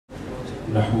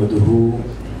नहमदुहु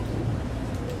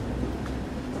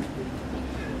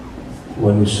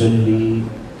व नुसल्ली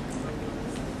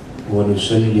व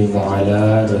नुसल्लिमु अला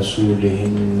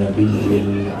रसूलिहिन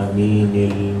नबिय्यिल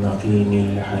अमीनिल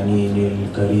मकीनिल हनीनिल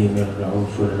करीमिर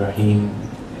रऊफिर रहीम।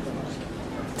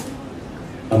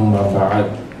 अम्मा बअद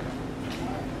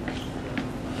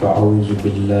फ़अऊज़ु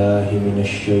बिल्लाहि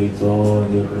मिनश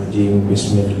शैतानिर रजीम।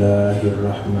 बिस्मिल्लाहिर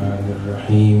रहमानिर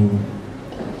रहीम।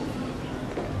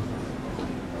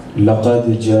 लक़द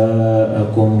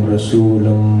जाअकुम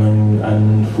रसूलुम मिन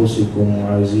अनफुसिकुम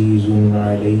अज़ीज़ुन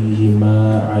अलैहि मा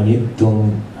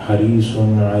अनित्तुम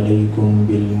हरीसुन अलैकुम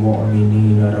bill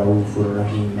मुअमिनीना रऊफ़ुर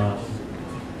Rahim.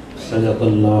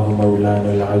 सदक़ल्लाहु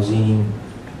मौलानल Azeem.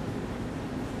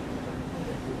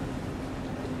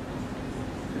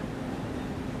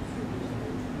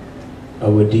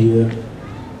 Our dear,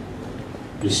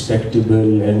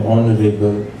 respectable and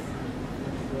honorable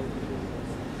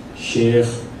Shaykh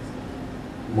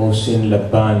Mohsin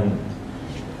Labban,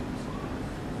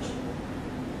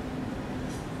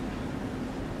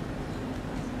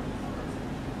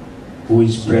 who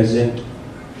is present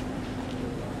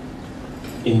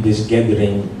in this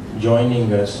gathering,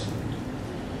 joining us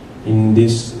in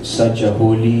this such a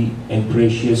holy and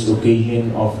precious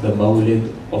occasion of the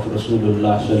Mawlid of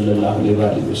Rasulullah sallallahu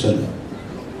alaihi wasallam.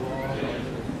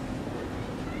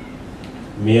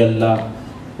 May Allah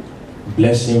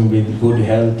bless him with good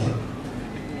health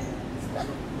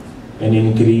and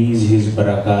increase his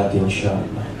barakat,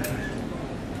 inshallah.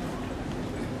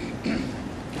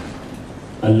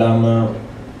 Allama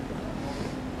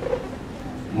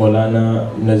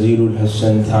Maulana Nazirul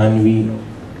Hassan Thanvi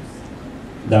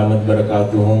Damat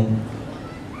Barakatuhum,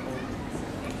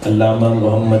 Allama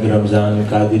Muhammad Ramzan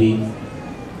Qadri,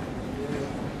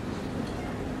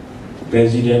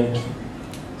 President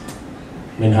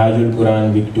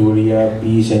Minhaj-ul-Quran Victoria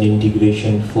Peace and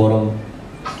Integration Forum,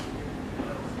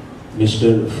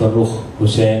 Mr. Farooq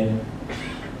Hussain,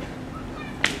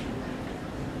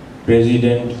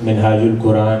 President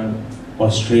Minhaj-ul-Quran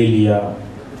Australia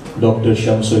Dr.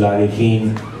 Shamsul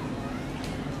Arifin,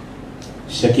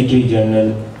 Secretary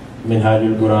General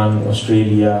Minhaj-ul-Quran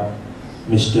Australia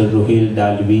Mr. Ruhil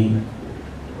Dalvi,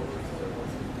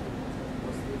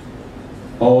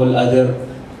 all other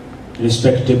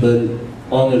respectable,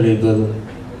 honorable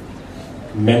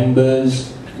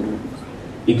members,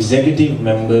 executive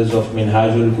members of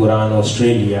Minhaj-ul-Quran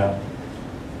Australia,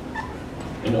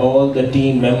 and all the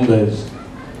team members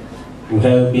who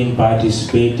have been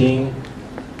participating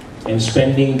and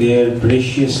spending their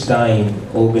precious time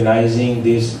organizing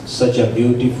this such a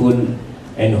beautiful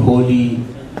and holy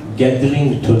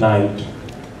gathering tonight.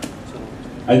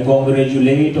 I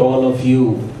congratulate all of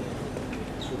you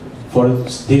for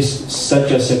this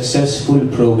such a successful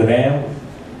program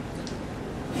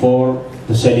for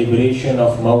the celebration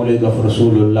of Mawlid of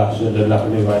Rasulullah sallallahu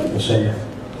alaihi wasallam.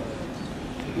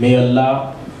 May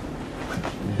Allah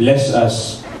bless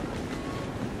us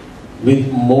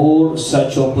with more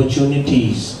such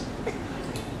opportunities,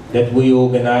 that we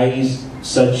organize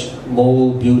such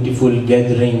more beautiful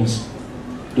gatherings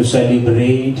to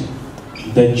celebrate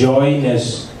the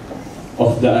joyness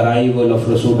of the arrival of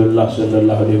Rasulullah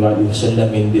sallallahu alaihi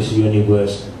wasallam in this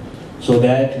universe, so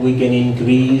that we can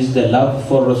increase the love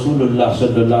for Rasulullah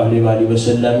sallallahu alaihi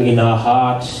wasallam in our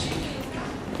hearts,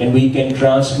 and we can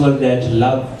transfer that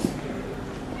love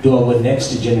to our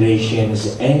next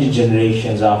generations and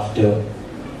generations after,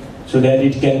 so that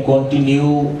it can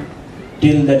continue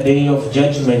till the day of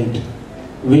judgment,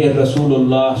 where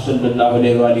Rasulullah sallallahu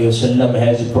alaihi wasallam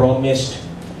has promised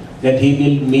that he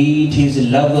will meet his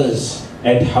lovers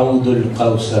at Hawdul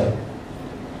Qawsar.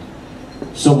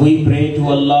 So we pray to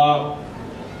Allah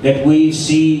that we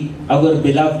see our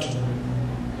beloved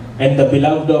and the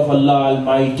beloved of Allah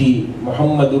Almighty,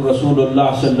 Muhammadur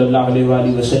Rasulullah sallallahu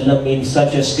alaihi wasallam, in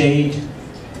such a state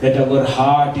that our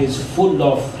heart is full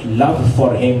of love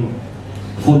for him,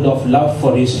 full of love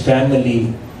for his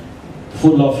family,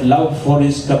 full of love for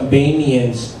his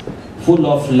companions, full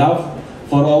of love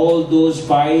for all those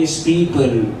pious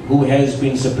people who has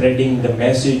been spreading the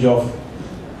message of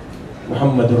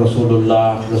Muhammadur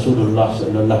Rasulullah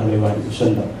sallallahu alaihi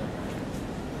wasallam.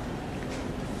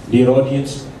 Dear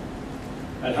audience,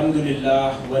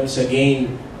 Alhamdulillah, once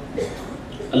again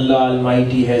Allah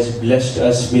Almighty has blessed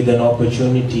us with an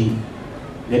opportunity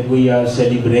that we are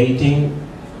celebrating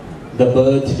the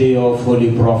birthday of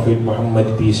Holy Prophet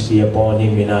Muhammad, peace be upon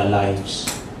him, in our lives.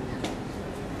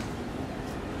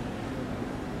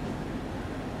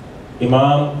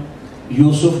 Imam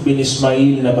Yusuf bin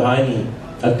Ismail Nabhani,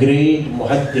 a great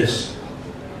muhaddis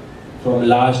from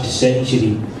last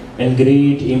century and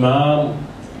great Imam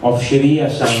of Sharia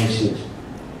sciences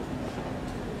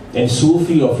and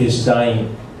Sufi of his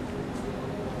time,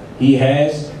 he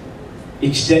has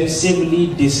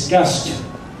extensively discussed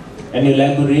and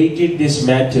elaborated this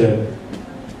matter,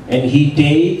 and he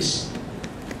takes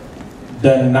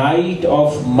the night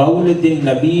of Mawlid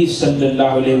Nabi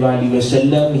sallallahu alayhi wa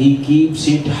sallam, he keeps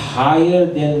it higher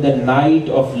than the night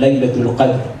of Laylatul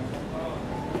Qadr.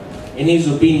 In his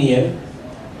opinion,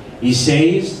 he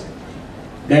says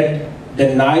that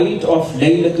the night of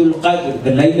Laylatul Qadr,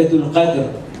 the Laylatul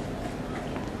Qadr,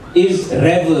 is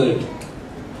revered,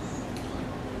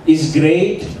 is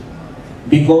great,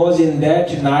 because in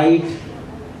that night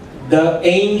the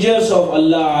angels of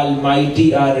Allah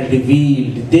Almighty are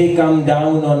revealed. They come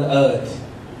down on earth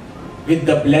with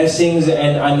the blessings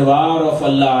and anwar of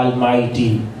Allah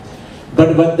Almighty.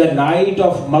 But the night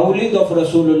of Mawlid of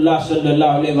Rasulullah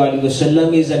sallallahu alayhi wa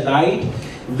sallam is a night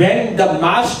when the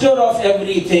master of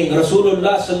everything,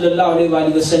 Rasulullah sallallahu alayhi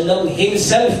wa sallam,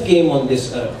 himself came on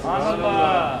this earth.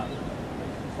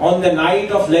 On the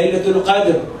night of Laylatul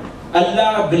Qadr,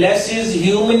 Allah blesses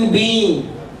human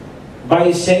being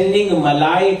by sending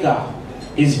Malaika,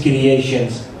 his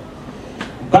creations.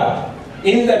 But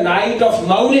in the night of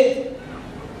Mawlid,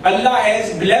 Allah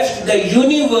has blessed the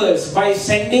universe by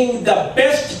sending the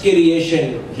best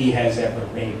creation He has ever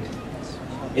made,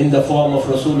 in the form of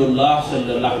Rasulullah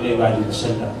sallallahu alayhi wa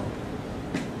sallam.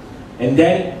 And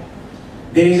then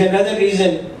there is another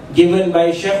reason given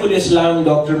by shaykh-ul-islam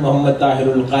Dr. Muhammad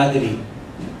tahir-ul-qadri,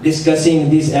 discussing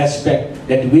this aspect,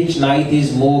 that which night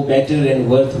is more better and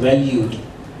worth valued.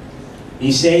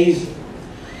 He says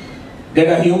that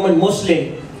a human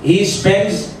Muslim, he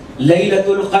spends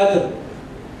Laylatul Qadr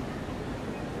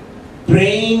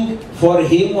praying for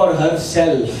him or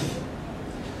herself.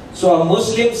 So a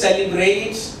Muslim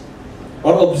celebrates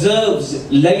or observes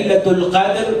Laylatul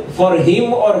Qadr for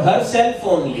him or herself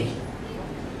only.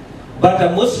 But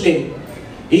a Muslim,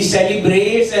 he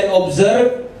celebrates and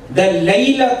observes the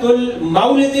Laylatul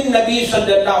Mawlid Nabi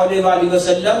sallallahu alayhi wa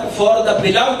sallam for the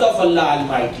beloved of Allah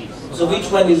Almighty. So which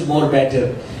one is more better?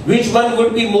 Which one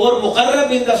would be more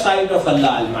muqarrab in the sight of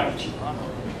Allah Almighty?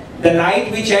 The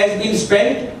night which has been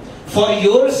spent for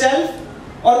yourself,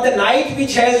 or the night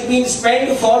which has been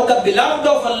spent for the beloved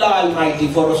of Allah Almighty,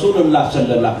 for Rasulullah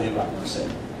sallallahu alayhi wa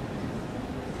sallam?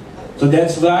 So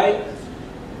that's why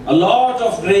a lot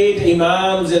of great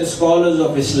imams and scholars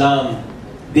of Islam,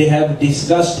 they have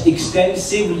discussed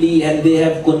extensively and they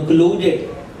have concluded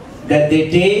that they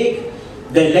take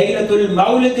the Laylatul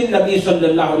Mawlid Nabi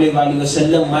sallallahu alayhi wa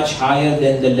sallam much higher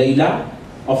than the Layla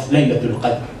of Laylatul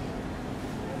Qadr.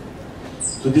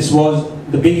 So this was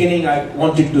the beginning. I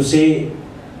wanted to say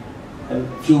a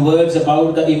few words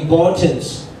about the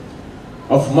importance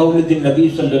of Mawlid Nabi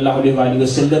sallallahu alayhi wa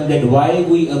sallam, that why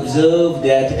we observe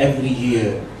that every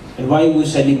year and why we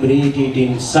celebrate it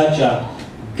in such a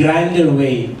grander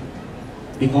way,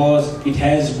 because it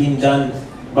has been done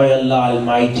by Allah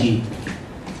Almighty.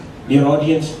 Dear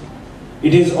audience,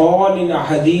 it is all in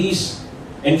ahadith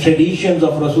and traditions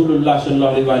of Rasulullah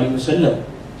sallallahu alayhi wa sallam.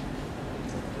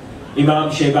 Imam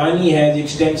Shaybani has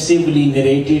extensively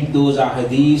narrated those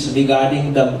ahadith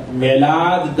regarding the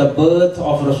milad, the birth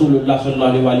of Rasulullah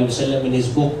sallallahu alayhi wa sallam, in his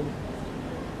book.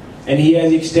 And he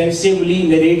has extensively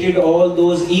narrated all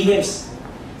those events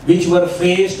which were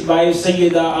faced by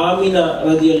Sayyida Amina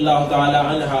radiyallahu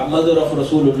ta'ala anha, mother of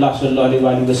Rasulullah sallallahu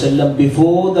alayhi wa sallam,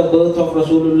 before the birth of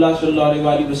Rasulullah sallallahu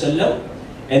alayhi wa sallam,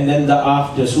 and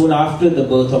then soon after the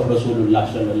birth of Rasulullah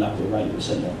sallallahu alayhi wa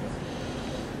sallam.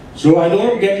 So I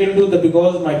don't get into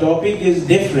because my topic is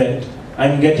different,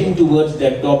 I'm getting towards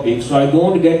that topic, so I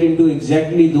don't get into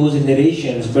exactly those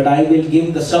narrations, but I will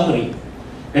give the summary.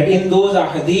 That in those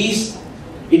ahadith,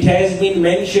 it has been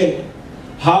mentioned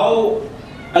how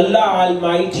Allah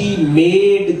Almighty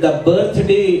made the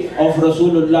birthday of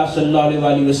Rasulullah sallallahu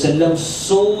alayhi wa sallam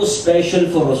so special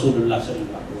for Rasulullah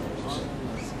sallallahu alayhi wa sallam.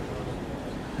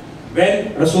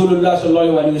 When Rasulullah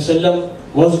sallallahu alayhi wa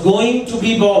sallam was going to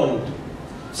be born,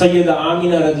 Sayyida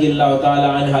Amina radiyallahu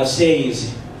ta'ala anha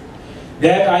says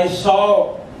that I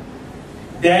saw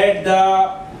that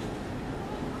the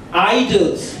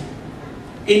idols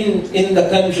in the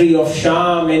country of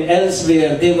Sham and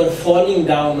elsewhere, they were falling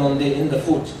down in the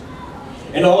foot.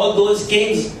 And all those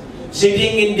kings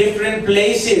sitting in different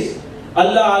places,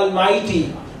 Allah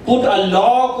Almighty put a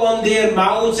lock on their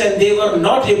mouths and they were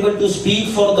not able to speak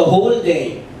for the whole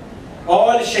day.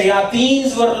 All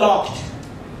shayateens were locked.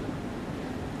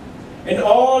 And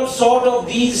all sort of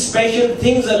these special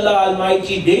things Allah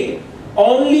Almighty did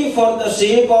only for the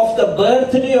sake of the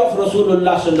birthday of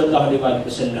Rasulullah sallallahu alaihi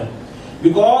wasallam.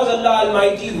 because Allah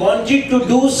Almighty wanted to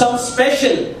do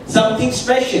something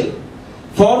special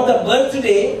for the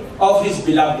birthday of His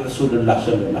beloved Rasulullah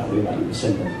sallallahu alaihi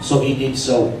wasallam. So He did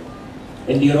so.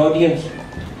 And dear audience,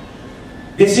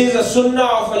 this is a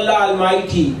sunnah of Allah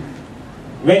Almighty.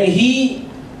 When He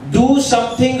do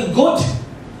something good,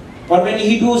 or when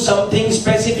He do something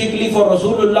specifically for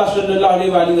Rasulullah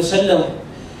sallallahu alaihi wasallam,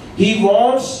 He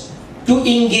wants to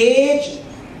engage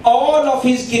all of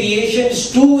His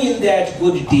creations too in that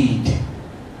good deed.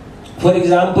 For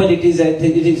example, it is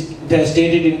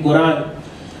stated in Quran,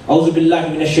 أعوذ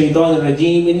بالله من الشيطان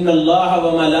الرجيم إن الله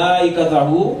وملائكته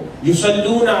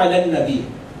يصلون على النبي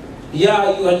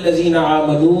يا أيها الذين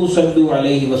آمنوا صلوا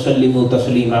عليه وسلموا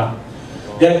تسليما.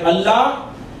 That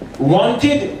Allah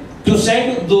wanted to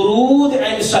send durood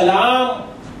and salam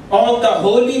on the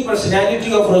holy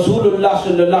personality of Rasulullah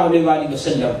sallallahu alaihi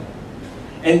wasallam,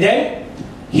 and then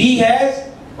He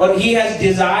has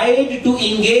desired to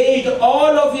engage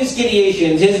all of His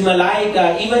creations, His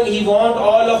malaika, even He wants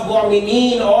all of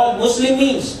mu'mineen, all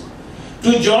Muslims,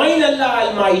 to join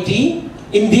Allah Almighty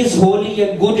in this holy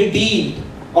and good deed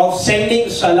of sending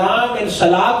salam and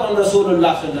salat on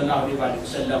Rasulullah sallallahu alaihi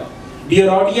wasallam. Dear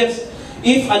audience,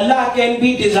 if Allah can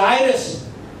be desirous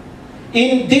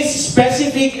in this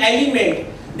specific element,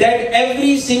 that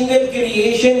every single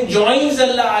creation joins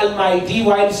Allah Almighty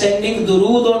while sending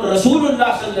durood on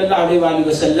Rasulullah sallallahu alaihi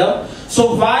wasallam,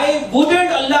 so why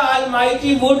wouldn't Allah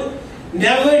Almighty would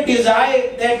never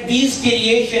desire that these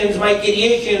creations, my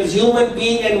creations, human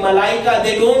being and malaika,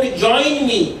 they don't join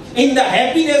me in the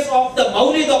happiness of the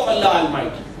Mawlid of Allah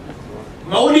Almighty,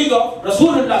 Mawlid of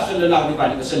Rasulullah sallallahu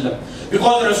alaihi wasallam?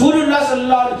 Because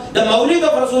the Mawlid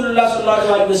of Rasulullah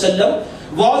sallallahu alaihi wasallam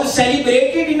was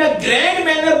celebrated in a grand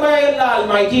manner by Allah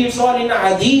Almighty. It's all in a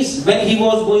hadith when He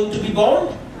was going to be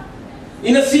born.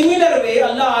 In a similar way,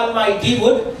 Allah Almighty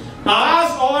would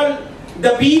ask all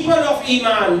the people of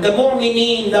Iman, the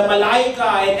mu'mineen, the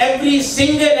malaika, and every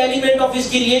single element of His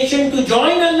creation to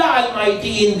join Allah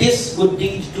Almighty in this good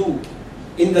deed too,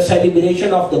 in the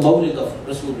celebration of the Mawlid of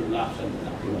Rasulullah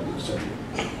sallallahu alaihi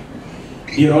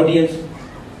wasallam. Dear audience,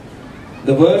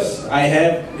 the verse I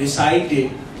have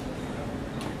recited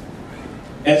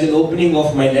as an opening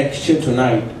of my lecture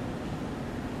tonight,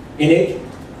 in it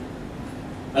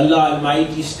Allah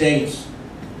Almighty states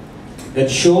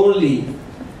that surely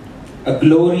a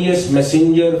glorious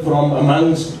messenger from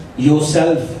amongst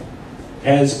yourself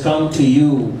has come to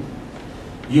you.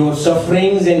 Your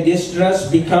sufferings and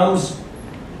distress becomes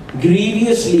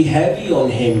grievously heavy on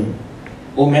him.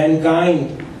 O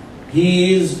mankind,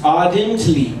 he is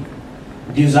ardently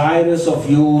desirous of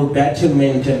your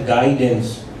betterment and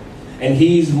guidance, and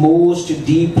He is most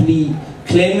deeply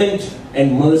clement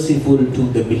and merciful to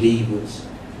the believers.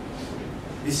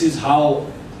 This is how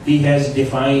He has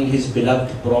defined His beloved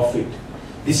Prophet.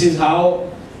 This is how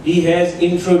He has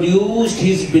introduced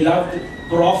His beloved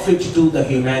Prophet to the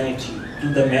humanity,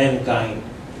 to the mankind,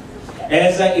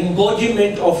 as an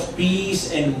embodiment of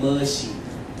peace and mercy.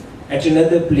 At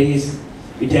another place,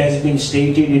 it has been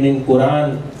stated in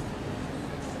Quran,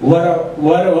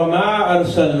 وَمَا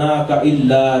أَرْسَلْنَاكَ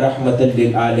إِلَّا رَحْمَةً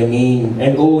لِلْعَالَمِينَ.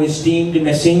 And O esteemed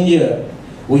messenger,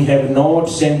 we have not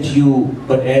sent you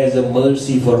but as a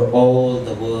mercy for all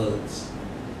the worlds.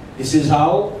 This is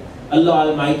how Allah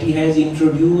Almighty has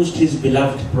introduced His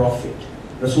beloved Prophet,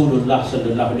 Rasulullah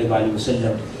sallallahu alaihi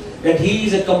wasallam, that He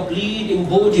is a complete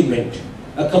embodiment,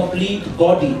 a complete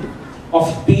body of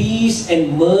peace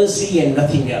and mercy and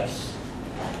nothing else.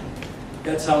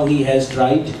 That's how He has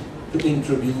tried to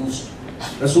introduce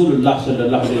Rasulullah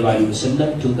sallallahu alaihi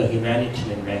wasallam to the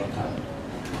humanity and mankind.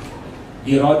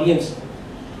 Dear audience,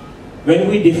 when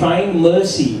we define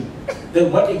mercy,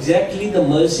 then what exactly the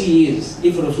mercy is?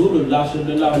 If Rasulullah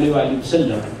sallallahu alaihi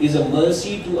wasallam is a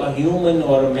mercy to a human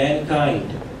or a mankind,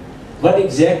 what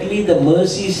exactly the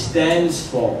mercy stands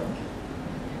for?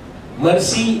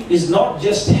 Mercy is not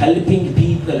just helping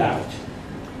people out.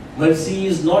 Mercy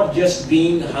is not just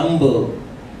being humble.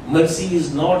 Mercy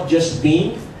is not just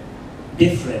being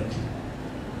different,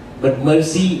 but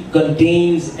mercy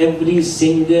contains every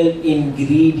single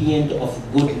ingredient of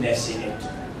goodness in it.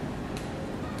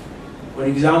 For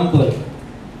example,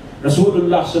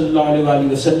 Rasulullah sallallahu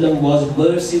alaihi wasallam was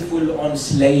merciful on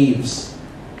slaves.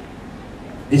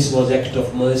 This was act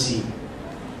of mercy.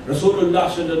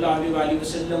 Rasulullah sallallahu alaihi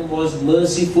wasallam was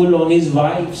merciful on his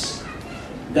wives.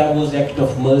 That was act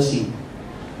of mercy.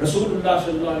 Rasulullah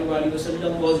sallallahu alaihi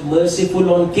wasallam was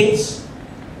merciful on kids.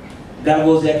 That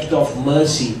was act of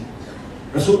mercy.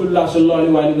 Rasulullah sallallahu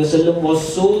alaihi wasallam was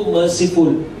so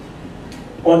merciful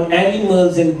on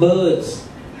animals and birds.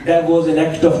 That was an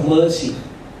act of mercy.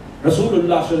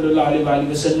 Rasulullah sallallahu alaihi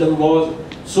wasallam was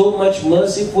so much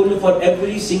merciful for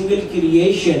every single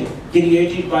creation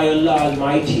created by Allah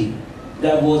Almighty.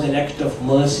 That was an act of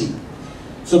mercy.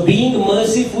 So being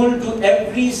merciful to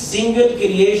every single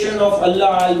creation of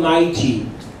Allah Almighty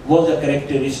was a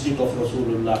characteristic of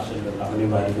Rasulullah sallallahu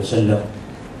alaihi wasallam.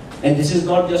 And this is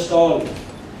not just all.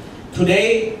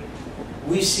 Today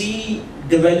we see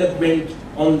development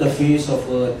on the face of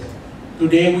earth.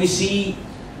 Today we see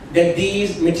that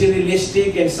these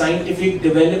materialistic and scientific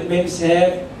developments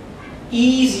have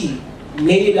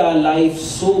made our life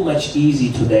so much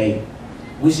easy today.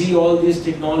 We see all these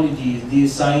technologies,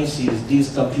 these sciences,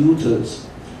 these computers,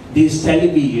 these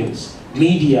televisions,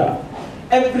 media,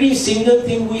 every single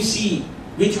thing we see,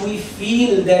 which we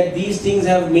feel that these things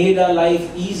have made our life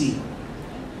easy.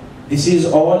 This is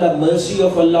all a mercy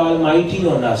of Allah Almighty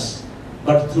on us.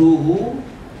 But through who?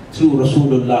 Through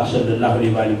Rasulullah sallallahu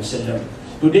alaihi wasallam.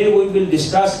 Today we will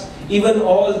discuss even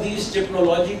all these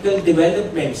technological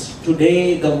developments.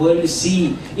 Today the world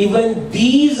see, even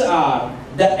these are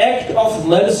the act of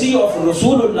mercy of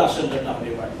Rasulullah sallallahu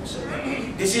alaihi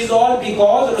wasallam. This is all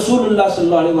because Rasulullah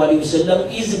sallallahu alaihi wasallam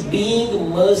is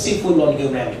being merciful on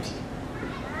humanity.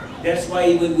 That's why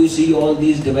even we see all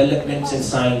these developments and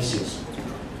sciences.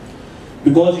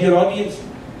 Because your audience,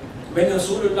 when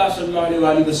Rasulullah sallallahu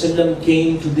alaihi wasallam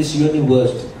came to this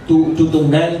universe, to the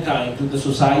mankind, to the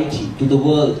society, to the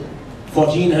world,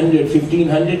 1400,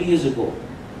 1500 years ago,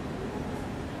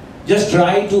 just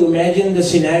try to imagine the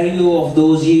scenario of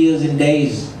those years and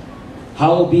days,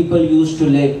 how people used to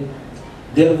live.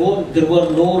 There were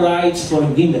no rights for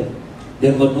women,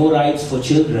 there were no rights for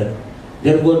children,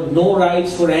 there were no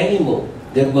rights for animals,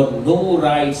 there were no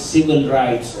rights, civil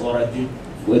rights,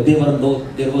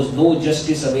 there was no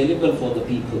justice available for the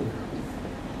people.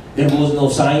 There was no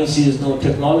sciences, no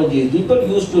technology. People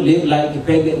used to live like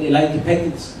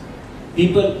pagans.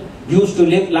 People used to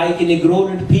live like an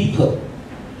ignorant people.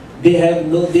 They had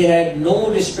no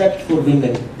respect for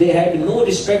women. They had no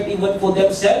respect even for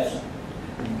themselves.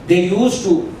 They used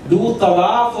to do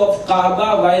tawaf of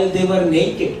Kaaba while they were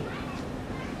naked.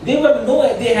 They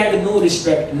had no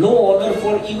respect, no honor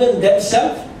for even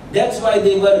themselves. That's why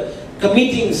they were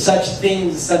committing such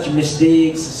things, such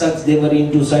mistakes, they were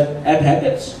into such bad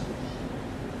habits.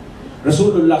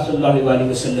 Rasulullah sallallahu alaihi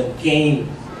wasallam came.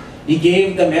 He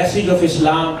gave the message of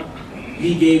Islam.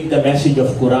 He gave the message of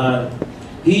Quran.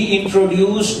 He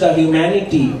introduced the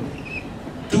humanity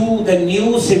to the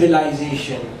new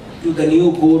civilization, to the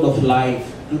new code of life,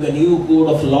 to the new code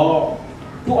of law,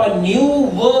 to a new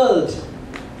world,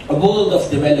 a world of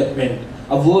development,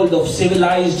 a world of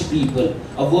civilized people,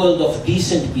 a world of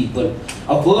decent people,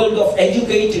 a world of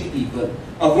educated people,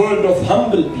 a world of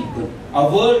humble people, a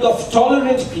world of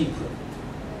tolerant people.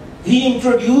 He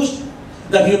introduced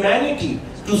the humanity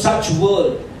to such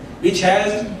world which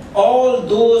has all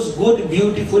those good,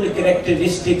 beautiful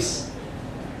characteristics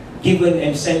given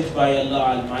and sent by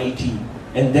Allah Almighty.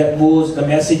 And the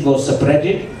message was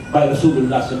spreaded by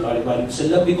Rasulullah sallallahu alaihi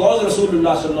wasallam, because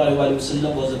Rasulullah sallallahu alaihi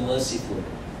wasallam was merciful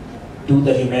to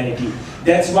the humanity.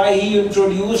 That's why he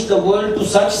introduced the world to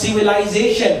such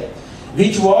civilization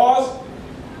which was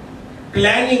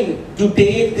planning to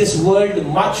take this world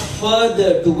much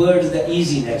further towards the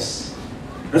easiness.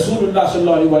 Rasulullah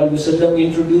sallallahu alaihi wasallam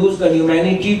introduced the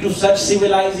humanity to such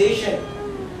civilization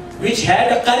which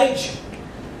had a courage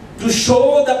to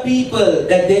show the people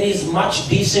that there is much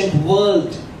decent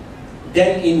world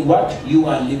than in what you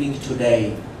are living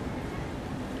today.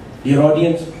 Dear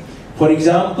audience, for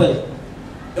example,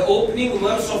 the opening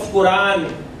verse of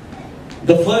Quran,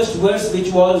 the first verse which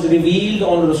was revealed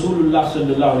on Rasulullah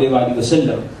sallallahu alaihi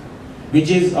wasallam, which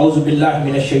is A'udhu billahi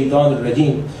minash shaitanir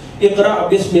rajim. Iqra'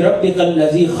 bismi rabbikal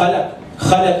ladzi khalaq,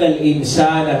 khalaqal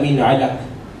insana min 'alaq.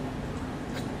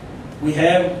 We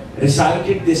have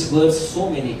recited this verse so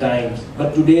many times,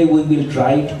 but today we will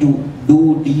try to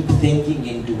do deep thinking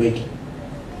into it.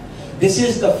 This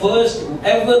is the first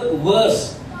ever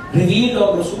verse revealed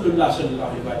of Rasulullah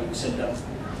sallallahu alaihi wasallam,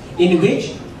 in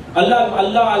which Allah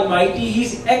Almighty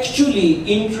is actually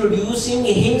introducing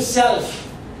Himself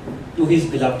to His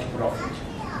beloved Prophet.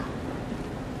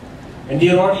 And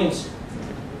dear audience,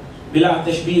 bila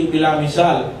tashbih, bila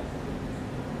misal,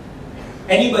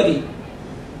 anybody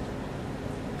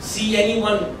see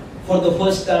anyone for the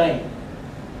first time,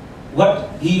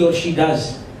 what he or she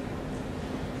does,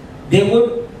 they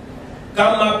would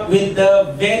come up with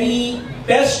the very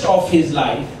best of his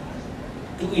life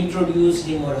to introduce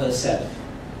him or herself.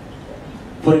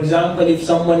 For example, if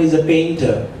someone is a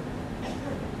painter,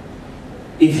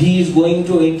 if he is going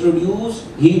to introduce,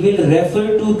 he will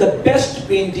refer to the best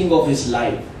painting of his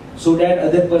life. so that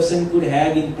other person could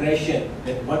have impression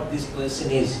that what this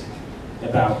person is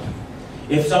about.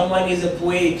 If someone is a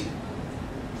poet,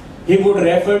 he would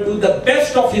refer to the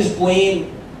best of his poem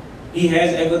he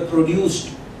has ever produced.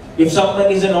 If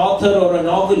someone is an author or a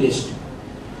novelist,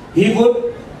 he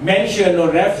would mention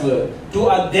or refer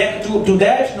to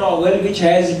that novel which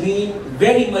has been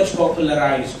very much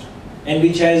popularized and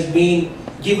which has been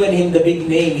given him the big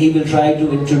name. He will try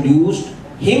to introduce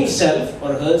himself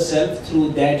or herself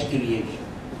through that creation.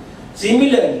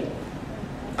 Similarly,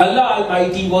 Allah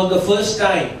Almighty was the first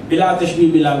time, bila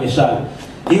tashbih bila misal,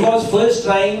 He was first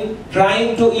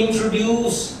trying to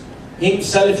introduce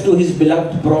Himself to His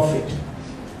beloved Prophet.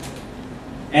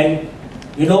 And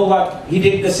you know what? He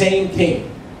did the same thing.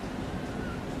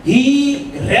 He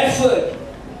referred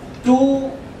to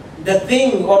the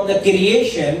thing or the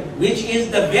creation which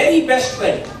is the very best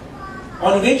one,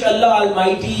 on which Allah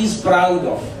Almighty is proud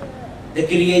of, the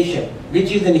creation,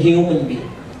 which is a human being.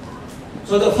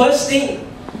 So the first thing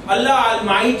Allah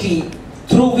Almighty,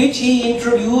 through which He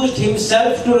introduced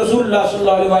Himself to Rasulullah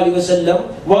sallallahu alaihi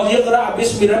wasallam, was Iqra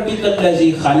bismi rabbikal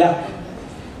ladzi khalaq.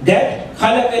 That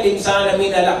khalaq al-insana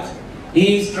min alaq.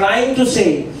 He is trying to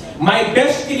say, my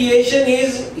best creation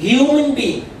is human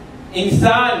being,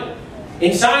 insan.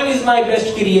 Insan is my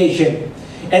best creation.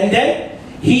 And then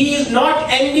He is not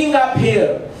ending up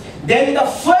here. Then the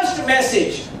first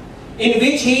message in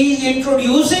which He is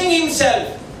introducing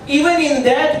Himself, even in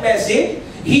that message,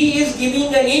 He is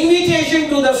giving an invitation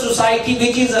to the society,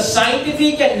 which is a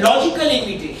scientific and logical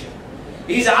invitation.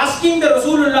 He is asking the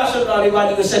Rasulullah sallallahu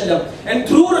alaihi wasallam, and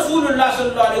through Rasulullah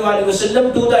sallallahu alaihi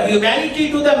wasallam, to the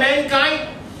humanity, to the mankind,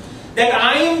 that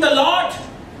I am the Lord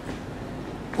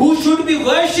who should be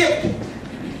worshipped.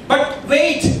 But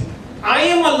wait, I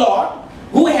am a Lord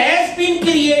who has been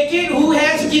created, who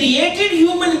has created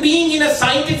human being in a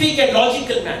scientific and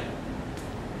logical manner.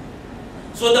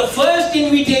 So the first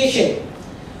invitation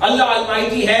Allah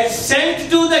Almighty has sent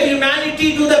to the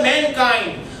humanity, to the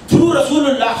mankind, through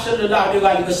Rasulullah sallallahu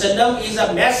alaihi wasallam, is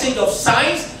a message of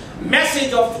science,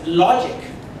 message of logic,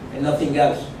 and nothing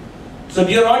else. So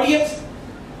dear audience,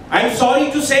 I am sorry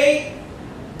to say,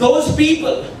 those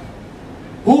people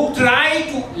who try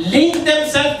to link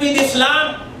themselves with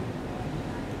Islam,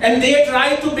 and they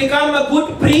try to become a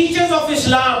good preachers of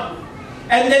Islam,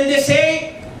 and then they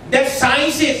say that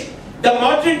sciences, the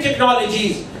modern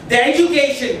technologies, the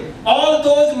education, all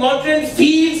those modern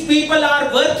fields people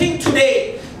are working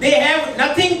today, they have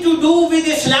nothing to do with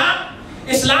Islam.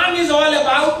 Islam is all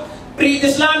about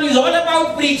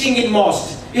preaching in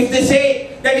mosques. If they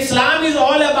say that Islam is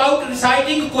all about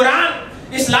reciting Quran,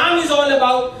 Islam is all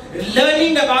about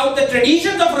learning about the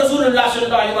traditions of Rasulullah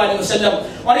sallallahu alaihi wasallam,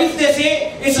 or if they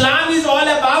say Islam is all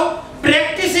about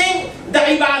practicing the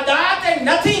ibadat and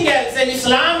nothing else, and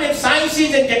Islam and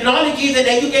sciences and technologies and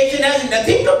education has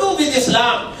nothing to do with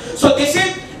Islam. So this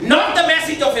is not the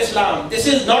message of Islam. This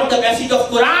is not the message of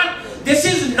Quran. This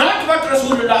is not what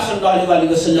Rasulullah sallallahu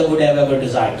alaihi wasallam would have ever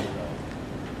desired.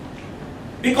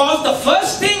 Because the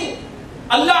first thing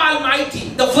Allah Almighty,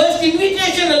 the first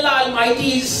invitation Allah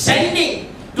Almighty is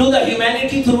sending to the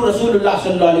humanity through Rasulullah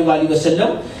sallallahu alaihi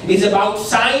wasallam is about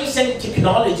science and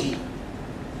technology.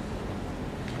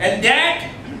 And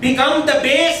that becomes the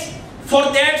base for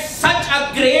that such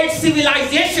a great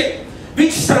civilization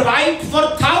which survived for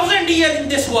 1,000 years in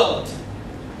this world.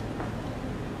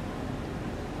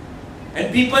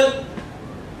 And people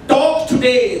talk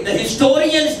today, the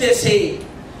historians, they say,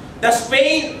 the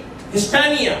Spain,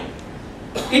 Hispania,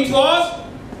 it was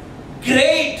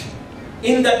great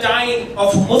in the time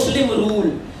of Muslim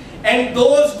rule. And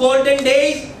those golden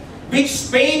days which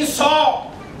Spain saw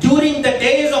during the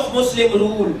days of Muslim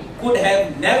rule could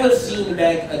have never seen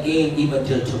back again even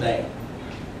till today.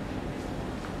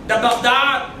 The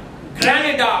Baghdad,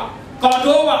 Granada,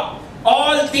 Cordova,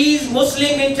 all these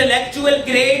Muslim intellectual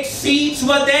great seats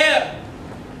were there.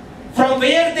 From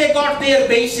where they got their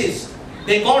basis?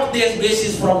 They got their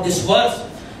basis from this verse.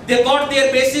 They got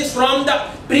their basis from the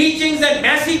preachings and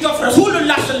message of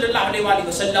Rasulullah sallallahu alaihi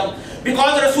wasallam.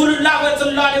 Because Rasulullah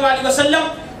sallallahu alaihi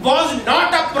wasallam was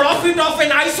not a prophet of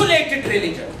an isolated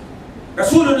religion.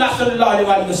 Rasulullah sallallahu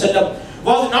alaihi wasallam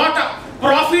was not a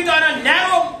prophet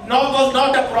was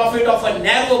not a prophet of a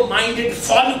narrow-minded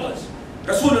followers.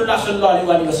 Rasulullah sallallahu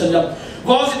alaihi wasallam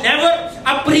was never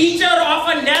a preacher of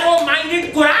a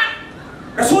narrow-minded Quran.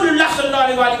 Rasulullah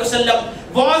sallallahu alaihi wasallam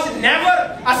was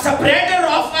never a spreader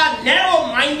of a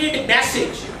narrow-minded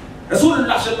message.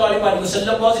 Rasulullah sallallahu alaihi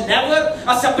wasallam was never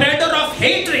a spreader of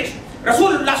hatred.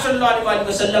 Rasulullah sallallahu alaihi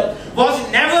wasallam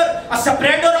was never a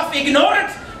spreader of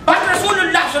ignorance. But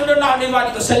Rasulullah sallallahu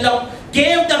alaihi wasallam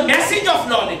gave the message of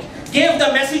knowledge, gave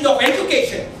the message of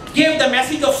education, gave the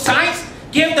message of science,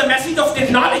 gave the message of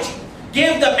technology,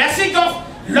 gave the message of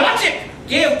logic,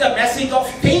 gave the message of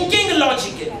thinking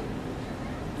logically.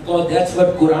 Because that's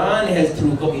what Quran has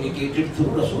communicated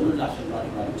through Rasulullah sallallahu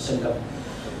alaihi wasallam.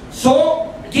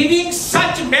 So, giving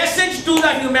such message to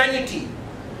the humanity,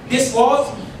 this was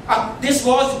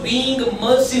being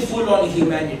merciful on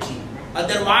humanity.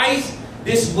 Otherwise,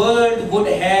 this world would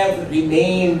have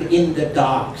remained in the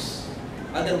darks.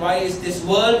 Otherwise, this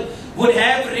world would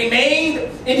have remained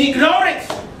in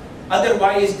ignorance.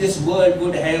 Otherwise, this world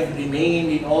would have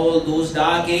remained in all those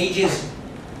dark ages.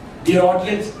 Dear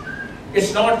audience,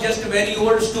 it's not just a very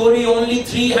old story, only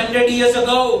 300 years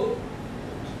ago.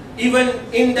 Even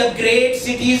in the great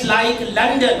cities like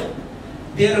London,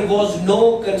 there was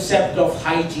no concept of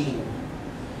hygiene.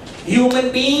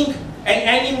 Human being and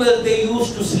animal, they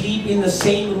used to sleep in the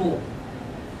same room.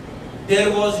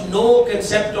 There was no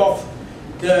concept of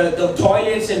the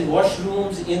toilets and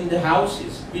washrooms in the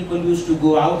houses. People used to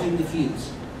go out in the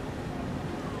fields.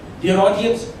 Dear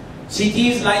audience,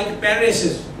 cities like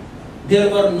Paris,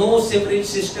 there were no sewerage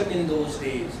system in those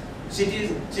days.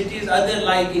 Cities other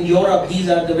like in Europe, these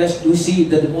are the best we see,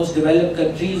 the most developed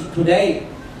countries today.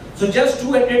 So just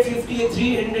 250 and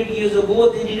 300 years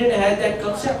ago, they didn't have that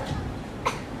concept.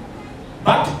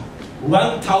 But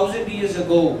 1,000 years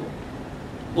ago,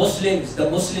 Muslims, the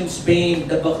Muslim Spain,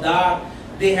 the Baghdad,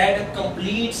 they had a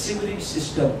complete sewerage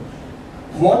system,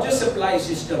 water supply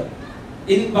system.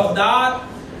 In Baghdad,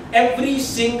 every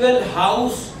single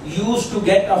house used to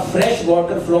get a fresh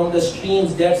water from the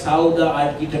streams. That's how the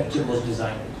architecture was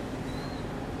designed.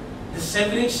 The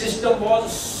sewerage system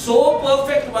was so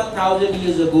perfect 1,000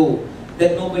 years ago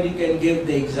that nobody can give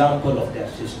the example of that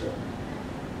system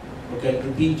or can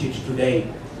repeat it today.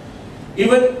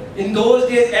 Even in those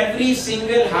days, every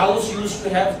single house used to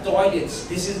have toilets.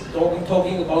 This is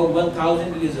talking about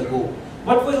 1,000 years ago.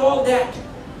 What was all that?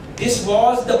 This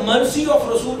was the mercy of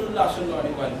Rasulullah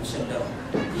sallallahu alaihi wasallam.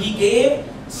 He gave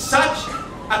such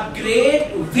a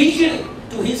great vision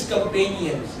to his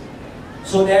companions,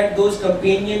 so that those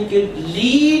companions could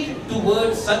lead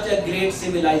towards such a great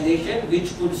civilization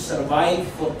which could survive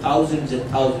for thousands and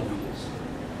thousands of years.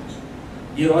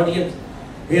 Dear audience,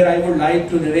 here I would like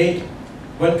to narrate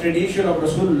one tradition of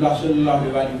Rasulullah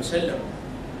sallallahu alaihi wasallam.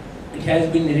 It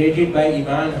has been narrated by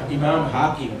Imam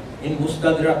Hakim in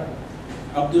Mustadrak.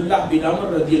 Abdullah bin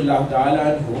Amr radiallahu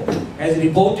ta'ala anhu has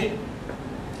reported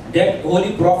that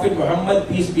Holy Prophet Muhammad,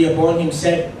 peace be upon him,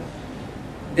 said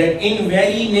that in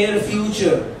very near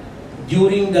future,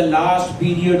 during the last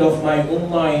period of my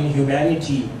ummah in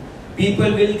humanity, people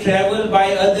will travel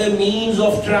by other means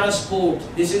of transport.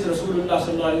 This is Rasulullah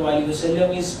sallallahu alaihi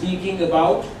wasallam is speaking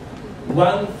about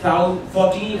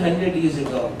 1400 years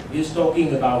ago. He is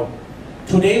talking about.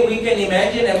 Today we can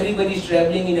imagine everybody is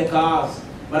traveling in a cars,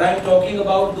 but I am talking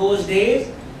about those days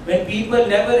when people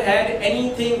never had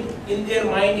anything in their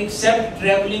mind except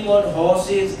traveling on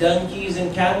horses, donkeys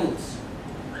and camels.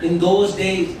 In those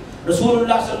days,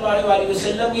 Rasulullah sallallahu alaihi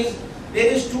wasallam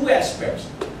there is two aspects.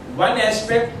 One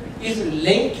aspect is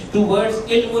linked towards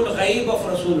ilmul ghaib of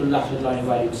Rasulullah sallallahu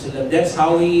alaihi wasallam. That's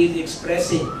how he is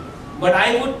expressing. But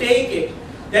I would take it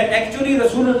that actually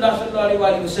Rasulullah sallallahu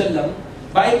alaihi wasallam,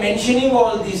 by mentioning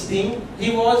all these things,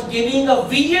 he was giving a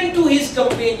vision to his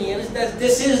companions that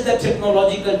this is the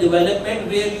technological development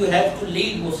where you have to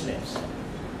lead Muslims.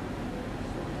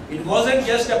 It wasn't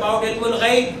just about ilmul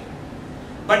ghaib,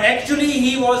 but actually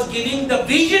he was giving the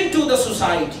vision to the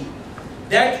society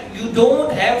that you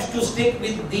don't have to stick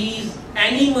with these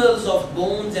animals of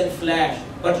bones and flesh,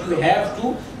 but you have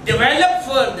to develop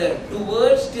further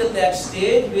towards till that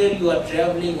stage where you are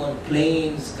traveling on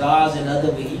planes, cars and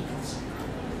other vehicles.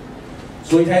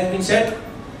 So it has been said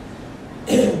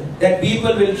that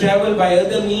people will travel by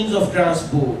other means of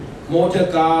transport,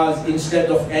 motor cars instead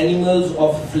of animals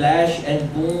of flesh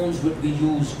and bones would be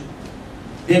used.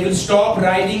 They will stop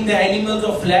riding the animals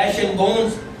of flesh and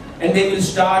bones and they will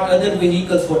start other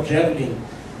vehicles for traveling.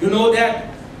 You know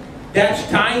that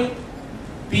time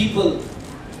people,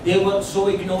 they were so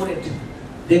ignorant.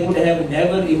 They would have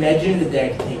never imagined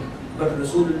that thing. But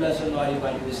Rasulullah sallallahu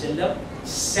alaihi wasallam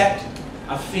set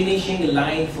a finishing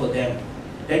line for them,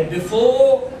 that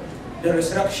before the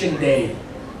resurrection day,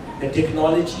 the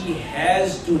technology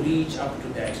has to reach up to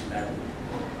that level.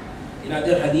 In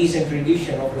other hadith and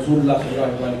tradition of Rasulullah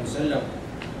sallallahu alaihi wasallam,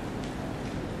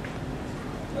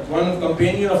 that one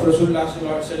companion of Rasulullah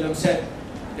sallallahu alaihi wasallam said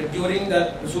that during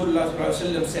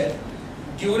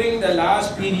the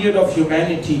last period of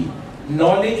humanity,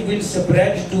 knowledge will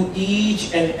spread to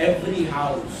each and every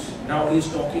house. Now he is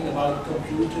talking about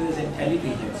computers and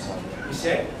televisions. He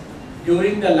said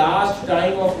during the last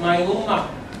time of my ummah,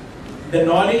 the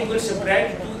knowledge will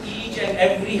spread to each and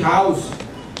every house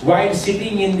while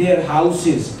sitting in their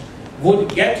houses,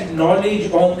 would get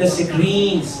knowledge on the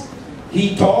screens.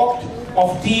 He talked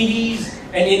of TVs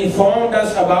and informed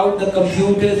us about the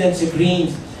computers and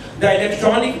screens, the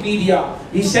electronic media.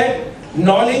 He said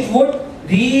knowledge would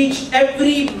reach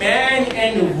every man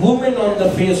and woman on the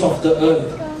face of the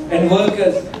earth, and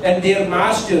workers and their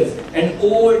masters, and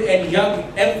old and young.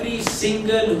 Every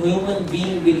single human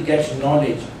being will get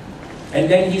knowledge.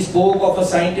 And then he spoke of a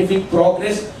scientific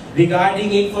progress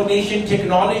regarding information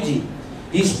technology.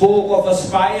 He spoke of a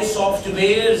spy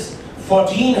softwares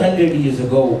 1400 years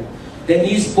ago. Then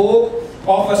he spoke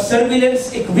of a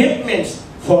surveillance equipment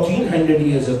 1400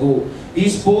 years ago. He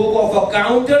spoke of a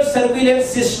counter surveillance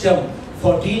system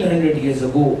 1400 years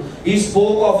ago. He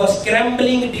spoke of a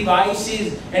scrambling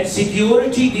devices and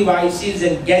security devices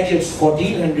and gadgets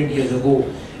 1400 years ago,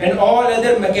 and all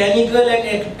other mechanical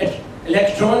and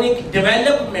electronic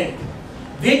development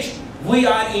which we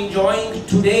are enjoying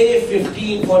today,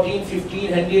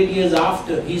 1500 years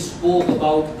after. He spoke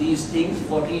about these things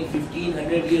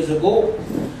 1500 years ago.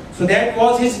 So that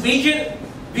was his vision,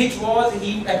 which was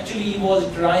he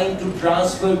was trying to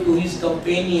transfer to his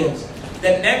companions,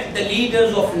 the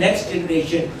leaders of next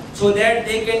generation, so that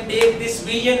they can take this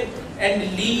vision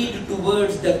and lead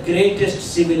towards the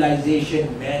greatest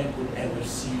civilization man could ever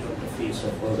see on the face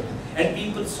of earth. And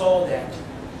people saw that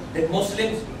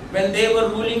Muslims, when they were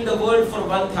ruling the world for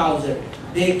 1000,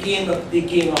 they came up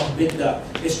with the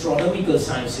astronomical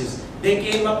sciences, they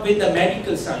came up with the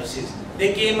medical sciences,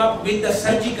 they came up with the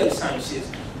surgical sciences,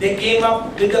 they came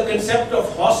up with the concept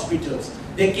of hospitals,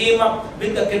 they came up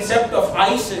with the concept of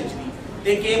eye surgery,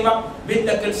 they came up with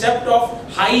the concept of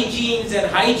hygienes and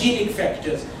hygienic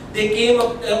factors. They came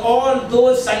up all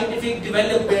those scientific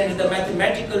developments, the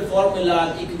mathematical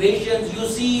formulas, equations. You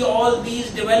see all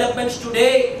these developments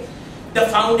today. The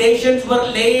foundations were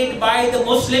laid by the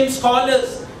Muslim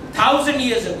scholars 1000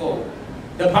 years ago.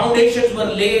 The foundations were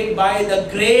laid by the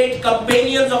great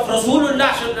companions of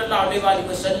Rasulullah sallallahu alaihi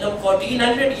wasallam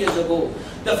 1400 years ago.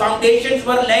 The foundations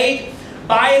were laid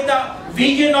by the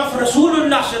vision of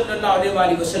Rasulullah sallallahu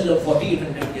alaihi wasallam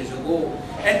 1400 years ago.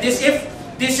 And if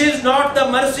this is not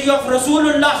the mercy of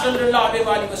Rasulullah sallallahu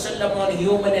alaihi wasallam on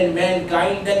human and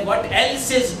mankind, then what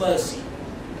else is mercy?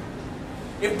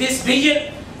 If this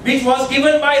vision which was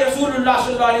given by Rasulullah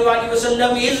sallallahu alaihi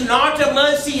wasallam is not a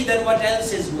mercy, then what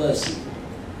else is mercy?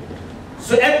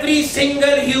 So every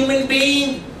single human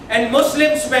being, and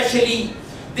Muslims especially,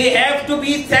 they have to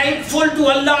be thankful to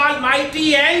Allah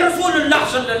Almighty and Rasulullah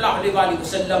sallallahu alaihi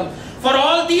wasallam for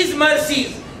all these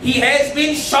mercies. He has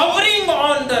been showering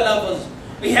on the lovers.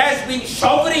 He has been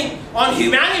showering on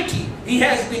humanity. He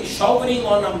has been showering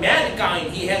on mankind.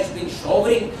 He has been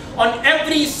showering on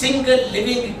every single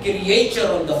living creature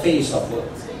on the face of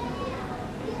earth.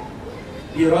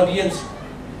 Dear audience,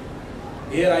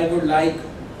 here I would like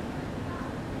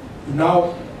to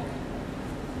now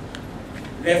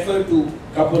refer to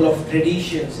a couple of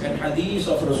traditions and hadiths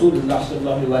of Rasulullah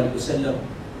sallallahu alaihi wasallam,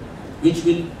 which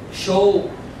will show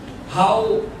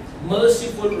how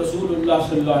merciful Rasulullah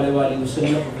sallallahu alaihi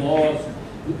wasallam was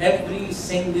to every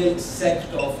single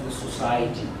sect of the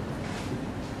society.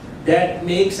 That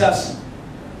makes us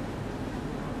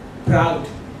proud,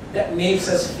 that makes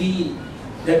us feel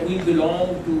that we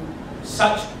belong to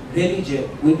such religion,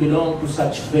 we belong to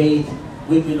such faith,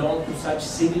 we belong to such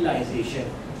civilization,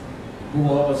 who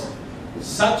was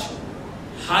such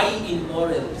high in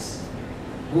morals,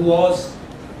 who was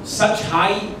such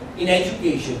high in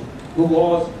education, who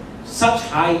was such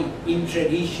high in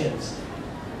traditions.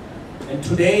 And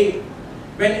today,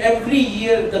 when every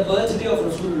year the birthday of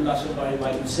Rasulullah sallallahu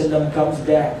alaihi wasallam comes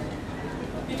back,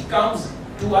 it comes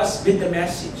to us with a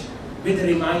message, with a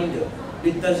reminder,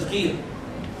 with tazkir,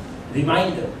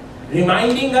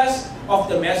 reminding us of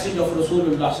the message of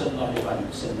Rasulullah sallallahu alaihi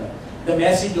wasallam, the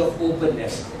message of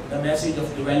openness, the message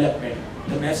of development,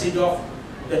 the message of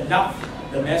the love,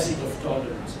 the message of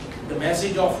tolerance, the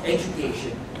message of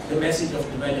education, the message of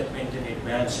development and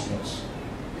advancements.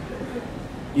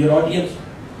 Dear audience,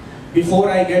 before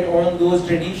I get on those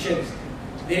traditions,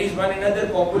 there is one another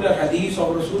popular hadith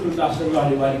of Rasulullah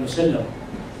sallallahu alaihi wasallam,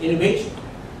 in which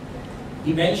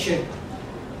he mentioned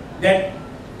that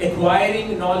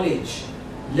acquiring knowledge,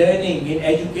 learning in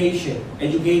education,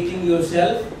 educating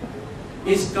yourself,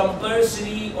 is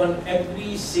compulsory on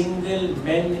every single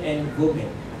man and woman.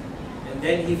 And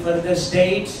then he further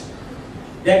states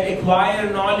that acquire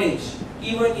knowledge,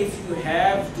 even if you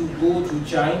have to go to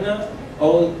China,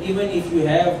 or even if you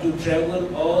have to travel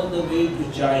all the way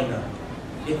to China,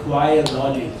 acquire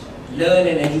knowledge. learn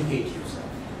and educate yourself.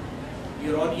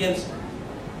 Your audience,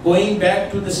 going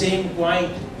back to the same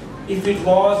point, if it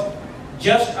was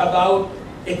just about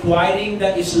acquiring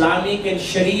the Islamic and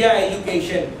Sharia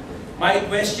education, my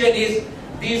question is,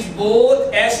 these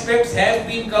both aspects have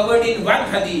been covered in one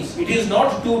hadith. It is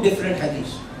not two different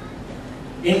hadiths.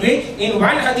 In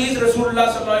one hadith,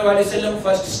 Rasulullah ﷺ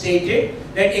first stated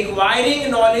that acquiring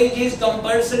knowledge is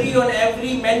compulsory on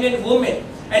every man and woman.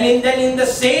 And then in the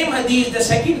same hadith, the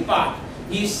second part,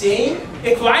 he is saying,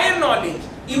 acquire knowledge,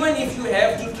 even if you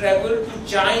have to travel to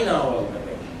China all the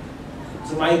way.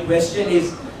 So my question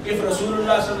is, if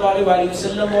Rasulullah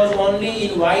ﷺ was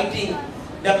only inviting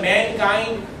the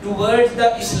mankind towards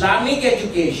the Islamic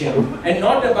education and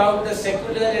not about the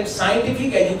secular and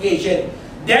scientific education,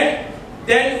 then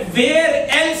where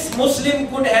else Muslim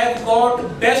could have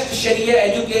got best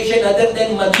Sharia education other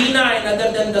than Medina and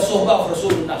other than the Sohbah of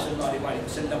Rasulullah sallallahu alaihi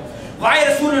wasallam? Why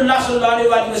Rasulullah sallallahu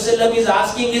alaihi wasallam is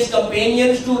asking his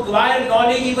companions to acquire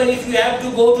knowledge even if you have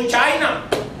to go to China?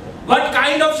 What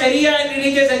kind of Sharia and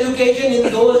religious education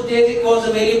in those days it was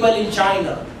available in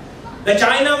China? The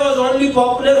China was only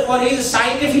popular for its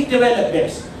scientific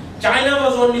developments. China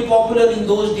was only popular in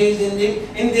those days in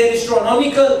their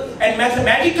astronomical and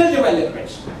mathematical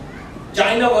developments.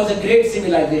 China was a great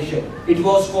civilization. It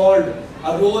was called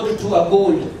a road to a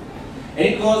gold. And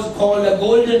it was called a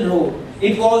golden road.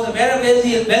 It was a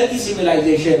very wealthy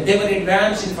civilization. They were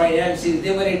advanced in finances,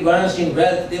 they were advanced in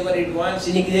wealth, they were advanced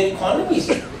in their economies.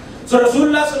 So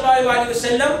Rasulullah sallallahu alaihi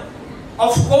wasallam,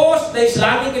 of course the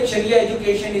Islamic and Sharia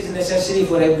education is necessary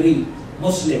for every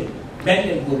Muslim, men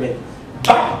and women.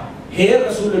 But here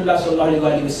Rasulullah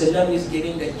ﷺ is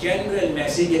giving a general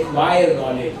message: acquire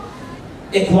knowledge,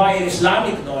 acquire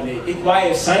Islamic knowledge,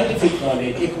 acquire scientific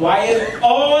knowledge, acquire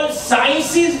all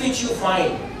sciences which you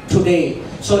find today,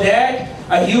 so that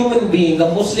a human being,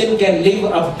 a Muslim, can live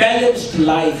a balanced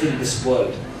life in this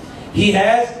world. He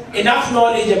has enough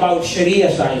knowledge about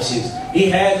Sharia sciences. He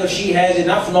has or she has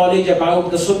enough knowledge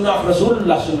about the Sunnah of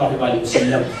Rasulullah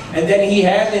ﷺ. And then he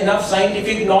has enough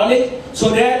scientific knowledge so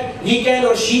that he can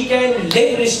or she can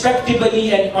live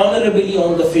respectably and honorably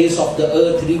on the face of the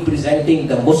earth, representing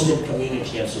the Muslim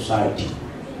community and society.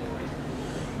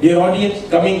 Dear audience,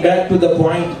 coming back to the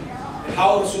point,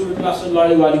 how Rasulullah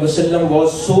ﷺ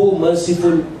was so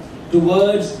merciful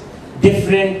towards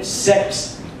different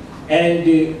sects and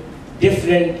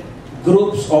different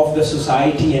groups of the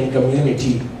society and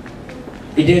community.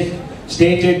 It is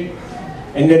stated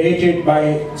and narrated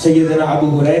by Sayyidina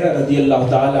Abu Huraira radiyallahu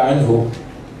ta'ala anhu.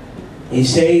 He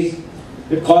says,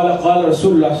 قال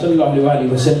رسول الله صلى الله عليه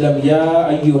وسلم يا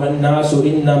أيها الناس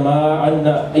إنما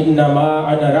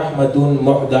أنا رحمة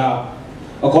مهدى.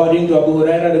 According to Abu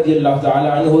Huraira radiyallahu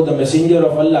ta'ala anhu, the Messenger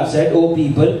of Allah said, O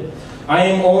people, I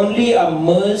am only a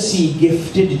mercy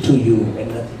gifted to you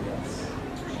and nothing.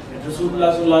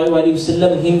 Rasulullah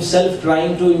ﷺ himself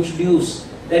trying to introduce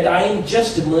that I am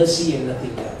just mercy and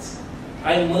nothing else.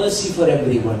 I am mercy for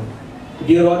everyone.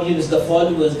 Dear audience, the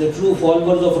followers, the true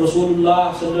followers of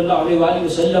Rasulullah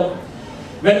ﷺ,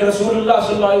 when Rasulullah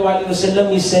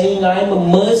ﷺ is saying I am a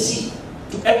mercy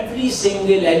to every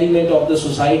single element of the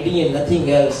society and nothing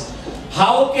else,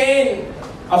 how can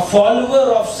a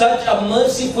follower of such a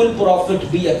merciful prophet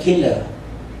be a killer?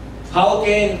 How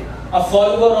can a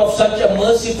follower of such a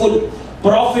merciful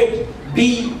prophet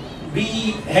be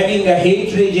having a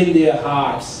hatred in their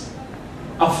hearts,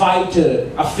 a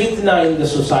fighter, a fitna in the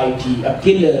society, a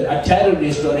killer, a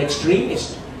terrorist or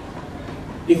extremist?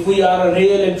 If we are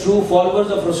real and true followers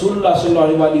of Rasulullah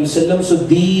ﷺ, so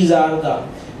these are the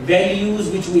values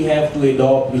which we have to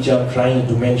adopt, which I'm trying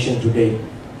to mention today.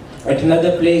 At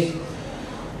another place,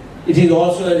 it is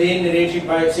also again narrated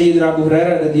by Sayyidina Abu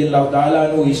Huraira radiyallahu ta'ala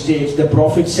anhu. He states, the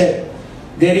Prophet said,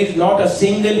 there is not a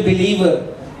single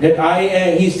believer that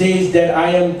he says that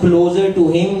I am closer to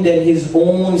him than his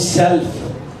own self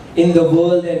in the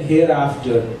world and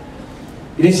hereafter.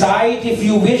 Recite if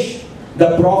you wish,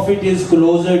 the Prophet is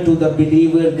closer to the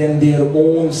believer than their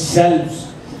own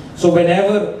selves. So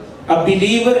whenever a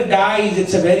believer dies,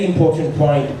 it's a very important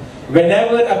point.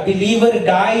 Whenever a believer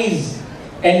dies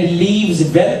and leaves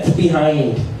wealth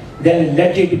behind, then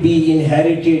let it be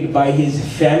inherited by his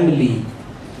family.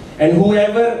 And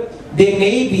whoever they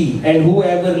may be, and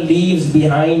whoever leaves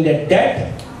behind a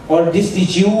debt or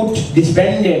destitute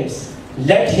dependents,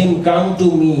 let him come to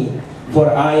me,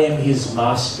 for I am his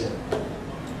master.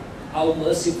 How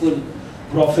merciful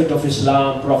Prophet of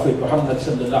Islam, Prophet Muhammad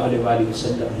sallallahu alaihi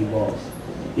wasallam he was.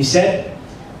 He said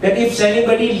that if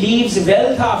anybody leaves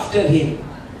wealth after him,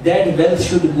 that wealth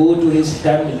should go to his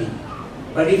family.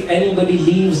 But if anybody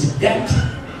leaves debt,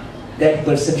 that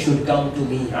person should come to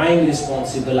me. I am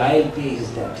responsible, I will pay his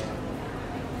debt.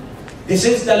 This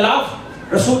is the love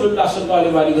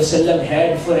Rasulullah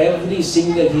had for every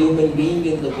single human being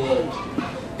in the world.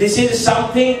 This is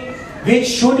something which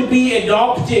should be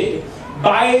adopted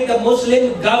by the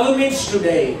Muslim governments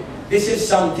today. This is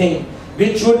something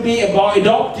which should be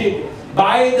adopted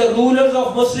by the rulers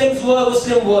of Muslim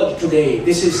world today.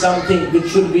 This is something which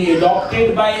should be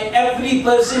adopted by every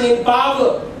person in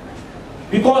power.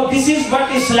 Because this is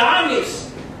what Islam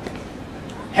is.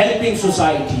 Helping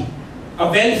society, a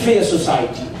welfare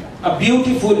society, a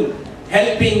beautiful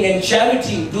helping and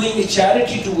charity, doing a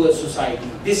charity towards society.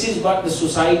 This is what the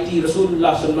society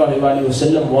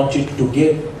Rasulullah wanted to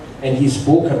give, and he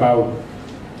spoke about.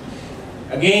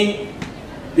 Again,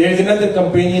 there is another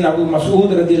companion, Abu Mas'ud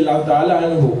radiallahu ta'ala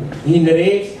anhu. He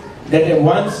narrates that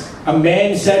once a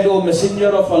man said, "O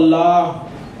Messenger of Allah,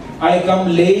 I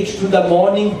come late to the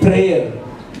morning prayer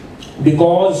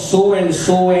because so and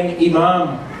so an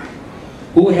imam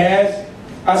who has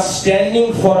us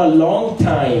standing for a long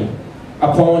time."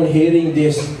 Upon hearing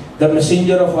this, the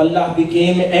Messenger of Allah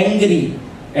became angry,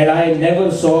 and I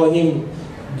never saw him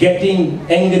getting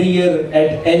angrier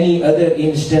at any other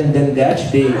instant than that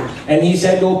day. And he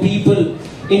said, "O people,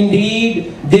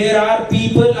 indeed there are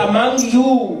people among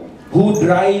you who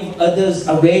drive others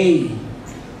away.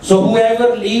 So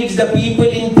whoever leads the people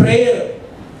in prayer,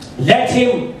 let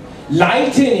him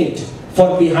lighten it,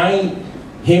 for behind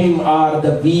him are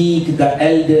the weak, the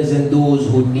elders, and those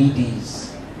who need these."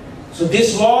 So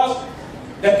this was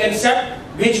the concept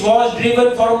which was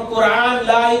driven from Quran,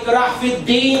 la ikrah fi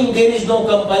din. There is no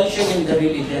compulsion in the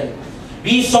religion.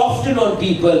 Be soften on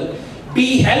people,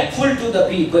 be helpful to the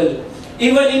people.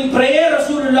 Even in prayer,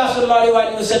 Rasulullah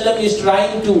is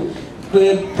trying to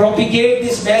propagate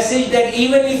this message that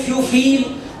even if you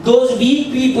feel those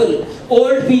weak people,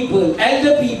 old people,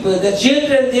 elder people, the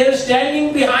children, they are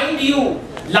standing behind you,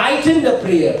 lighten the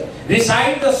prayer,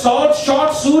 recite the short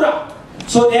surah,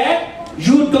 so that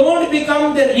you don't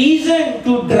become the reason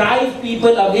to drive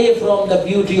people away from the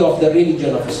beauty of the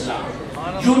religion of Islam.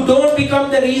 You don't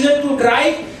become the reason to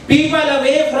drive people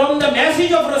away from the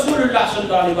message of Rasulullah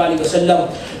sallallahu alaihi wasallam.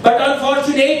 But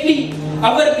unfortunately,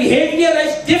 our behavior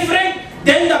is different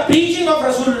than the preaching of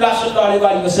Rasulullah sallallahu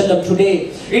alaihi wasallam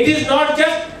today. It is not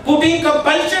just putting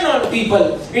compulsion on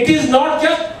people. It is not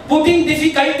just putting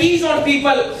difficulties on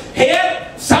people. Here,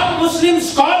 some Muslim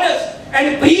scholars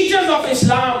and preachers of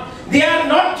Islam, they are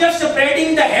not just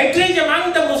spreading the hatred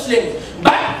among the Muslims,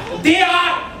 but they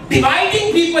are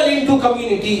dividing people into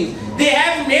communities. They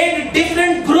have made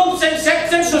different groups and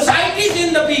sects and societies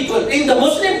in the people, in the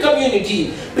Muslim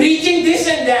community, preaching this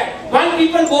and that. One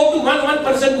people go to one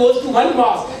person goes to one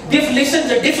mosque,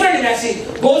 listens a different message,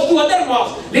 goes to other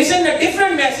mosque, listens a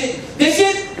different message. This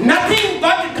is nothing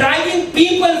but driving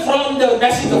people from the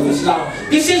message of Islam.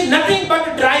 This is nothing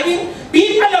but driving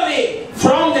people away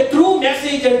from the true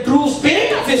message and true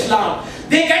spirit of Islam.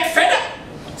 They get fed up,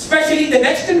 especially the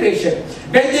next generation.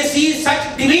 When they see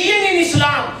such division in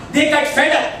Islam, they get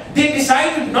fed up. They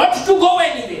decide not to go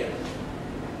anywhere.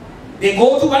 They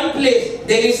go to one place,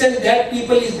 they listen that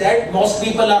people is that, most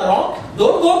people are wrong,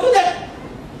 don't go to that.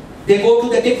 They go to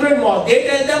the different mosque, they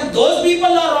tell them those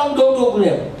people are wrong, don't go to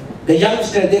them. The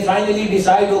youngster, they finally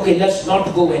decide, okay, let's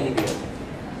not go anywhere.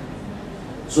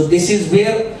 So this is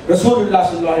where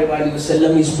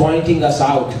Rasulullah is pointing us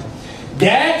out,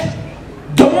 that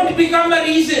don't become a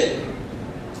reason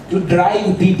to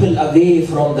drive people away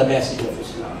from the message of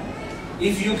Islam.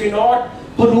 If you cannot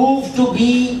prove to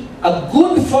be a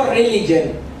good for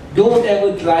religion, don't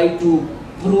ever try to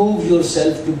prove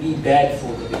yourself to be bad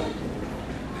for the religion.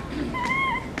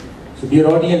 So dear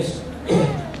audience,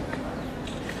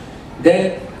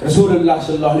 then Rasulullah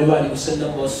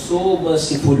was so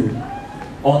merciful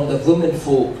on the women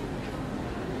folk,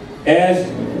 as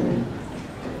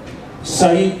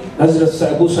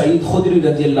Hazrat Abu Sa'id Khudri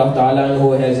radiallahu ta'ala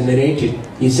anhu has narrated.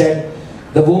 He said,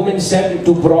 the woman said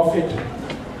to Prophet,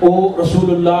 O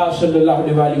Rasulullah sallallahu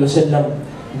alaihi wasallam,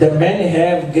 the men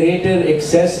have greater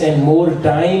access and more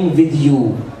time with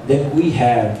you than we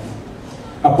have.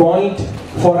 Appoint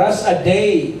for us a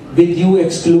day with you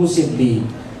exclusively.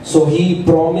 So he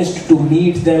promised to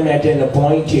meet them at an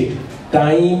appointed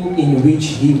time in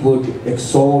which he would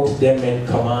exhort them and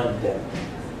command them.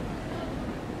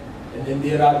 And then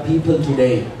there are people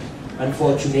today,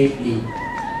 unfortunately,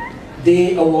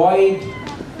 they avoid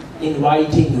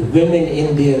inviting women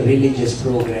in their religious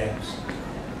programs.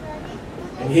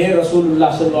 And here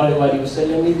Rasulullah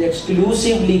is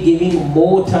exclusively giving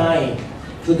more time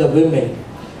to the women,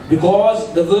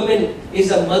 because the woman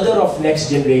is a mother of next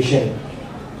generation.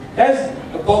 As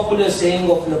a popular saying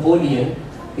of Napoleon.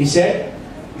 He said,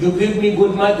 "You give me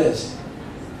good mothers,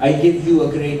 I give you a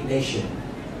great nation."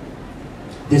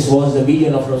 This was the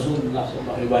vision of Rasulullah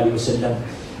sallallahu alaihi wasallam.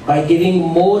 By giving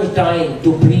more time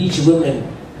to preach women,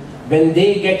 when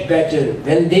they get better,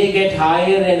 when they get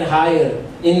higher and higher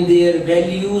in their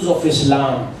values of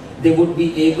Islam, they would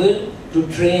be able to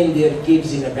train their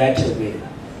kids in a better way.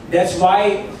 That's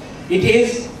why it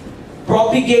is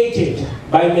propagated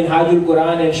by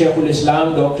Minhaj-ul-Quran and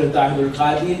shaykh-ul-islam, Dr.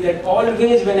 tahir-ul-qadri, that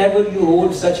always whenever you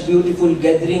hold such beautiful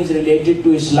gatherings related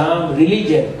to Islam,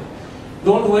 religion,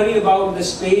 don't worry about the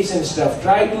space and stuff.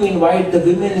 Try to invite the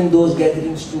women in those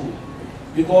gatherings too.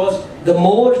 Because the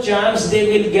more chance they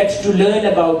will get to learn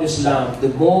about Islam, the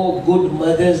more good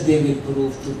mothers they will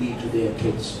prove to be to their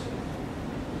kids.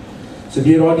 So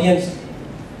dear audience,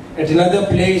 at another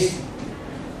place,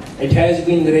 it has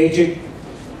been narrated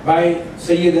by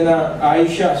Sayyidina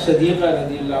Aisha Siddiqa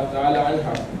radiyallahu ta'ala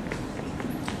anha.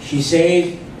 She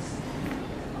says,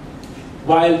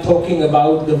 while talking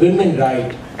about the women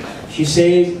right, she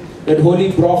says that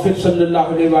Holy Prophet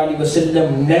sallallahu alaihi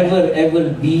wasallam never ever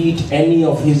beat any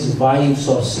of his wives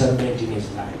or servants in his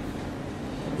life.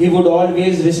 He would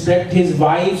always respect his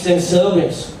wives and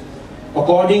servants.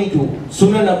 According to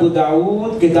Sunan Abu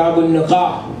Dawud, Kitab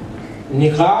al-Nikah,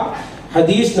 Nikah,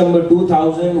 Hadith number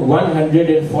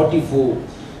 2144.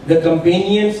 The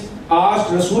companions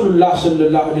asked Rasulullah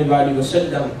sallallahu alaihi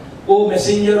wasallam, "O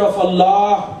Messenger of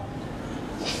Allah,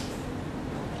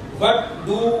 what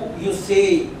do you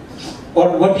say,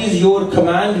 or what is your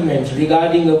commandment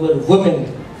regarding our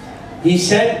women?" He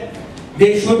said,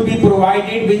 "They should be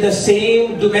provided with the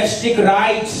same domestic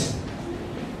rights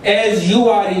as you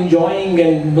are enjoying,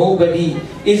 and nobody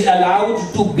is allowed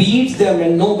to beat them,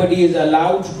 and nobody is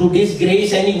allowed to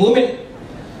disgrace any woman."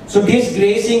 So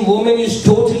disgracing women is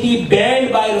totally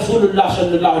banned by Rasulullah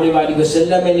sallallahu alaihi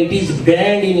wasallam, and it is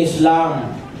banned in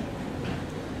Islam.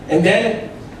 And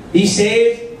then he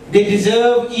says, they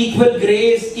deserve equal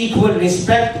grace, equal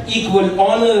respect, equal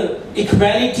honor,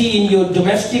 equality in your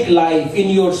domestic life, in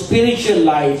your spiritual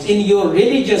life, in your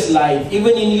religious life,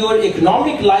 even in your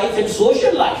economic life and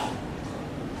social life.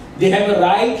 They have a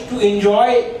right to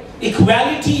enjoy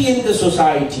equality in the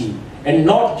society, and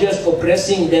not just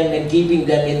oppressing them and keeping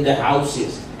them in the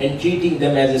houses and treating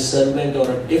them as a servant or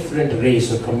a different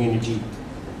race or community.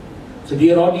 So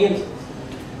dear audience,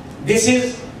 this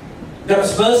is the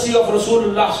mercy of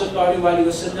Rasulullah sallallahu alaihi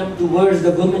wasallam towards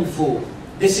the women folk.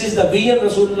 This is the vision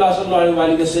Rasulullah sallallahu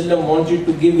alaihi wasallam wanted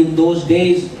to give in those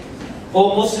days.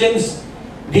 O Muslims,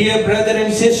 dear brother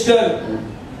and sister,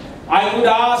 I would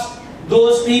ask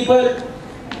those people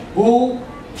who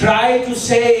try to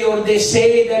say, or they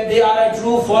say that they are a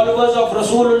true followers of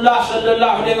Rasulullah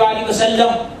sallallahu alaihi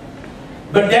wasallam,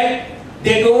 but then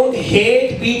they don't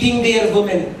hate beating their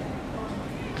women.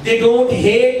 They don't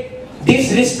hate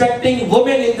disrespecting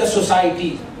women in the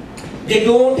society. They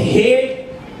don't hate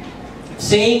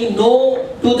saying no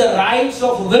to the rights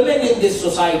of women in this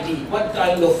society. What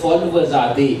kind of followers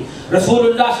are they?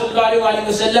 Rasulullah sallallahu alaihi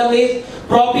wasallam is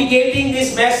propagating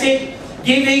this message.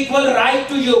 Give equal right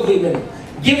to your women.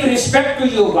 Give respect to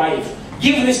your wife.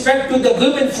 Give respect to the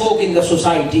women folk in the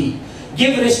society.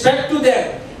 Give respect to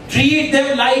them. Treat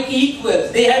them like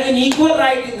equals. They have an equal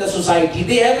right in the society.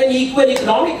 They have an equal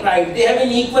economic right. They have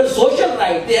an equal social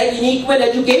right. They have an equal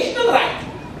educational right.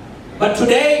 But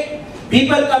today,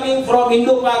 people coming from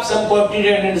Indo-Pak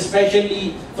subcontinent, and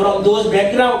especially from those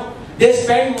backgrounds, they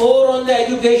spend more on the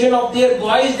education of their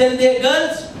boys than their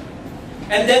girls.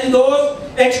 And then those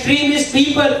extremist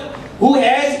people who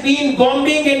has been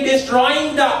bombing and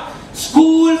destroying the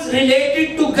schools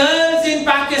related to girls in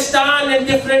Pakistan and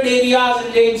different areas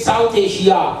in South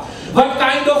Asia. What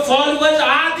kind of followers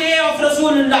are they of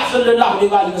Rasulullah sallallahu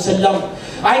alaihi wasallam?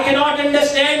 I cannot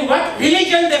understand what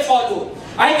religion they follow.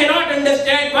 I cannot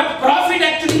understand what prophet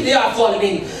actually they are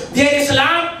following. Their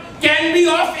Islam can be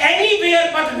of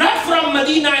anywhere, but not from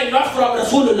Medina and not from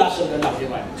Rasulullah sallallahu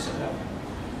alaihi wasallam.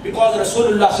 Because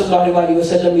Rasulullah sallallahu alaihi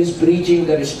wasallam is preaching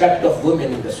the respect of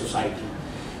women in the society.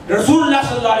 Rasulullah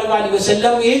sallallahu alaihi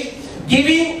wasallam is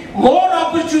giving more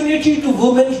opportunity to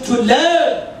women to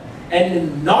learn,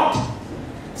 and not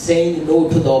saying no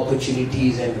to the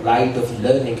opportunities and right of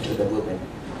learning to the women.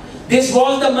 This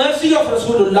was the mercy of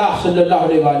Rasulullah sallallahu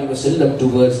alaihi wasallam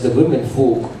towards the women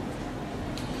folk.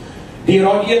 Dear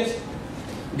audience,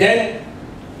 then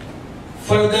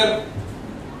further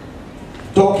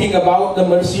talking about the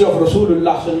mercy of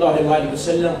Rasulullah sallallahu alaihi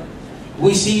wasallam,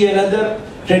 we see another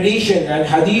tradition and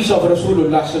hadith of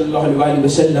Rasulullah sallallahu alaihi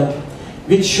wasallam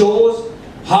which shows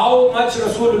how much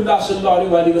Rasulullah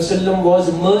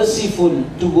was merciful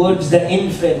towards the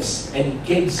infants and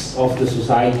kids of the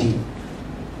society.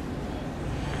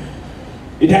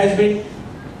 It has been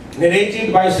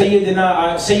narrated by Sayyida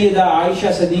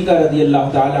Aisha Siddiqa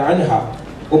radiyallahu ta'ala anha,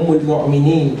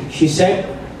 al-Mu'mineen. She said,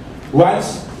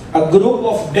 once a group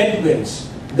of Bedouins,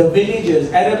 the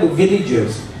villagers, Arab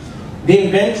villagers,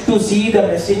 they went to see the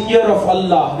Messenger of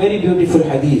Allah. Very beautiful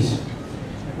hadith.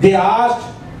 They asked,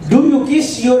 do you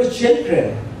kiss your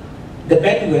children? The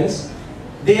Bedouins,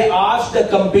 they asked the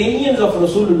companions of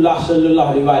Rasulullah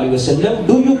sallallahu alaihi wasallam,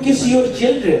 do you kiss your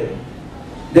children?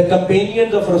 The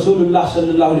companions of Rasulullah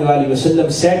sallallahu alaihi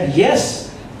wasallam said, yes.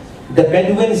 The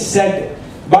Bedouins said,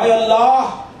 by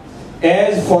Allah,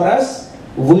 as for us,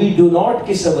 we do not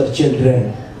kiss our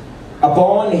children.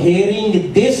 Upon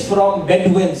hearing this from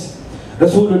Bedouins,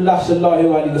 Rasulullah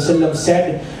sallallahu alaihi wasallam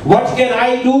said, what can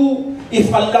I do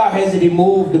if Allah has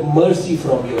removed mercy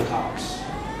from your hearts?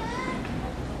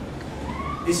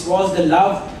 This was the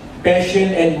love,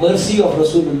 passion and mercy of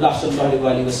Rasulullah sallallahu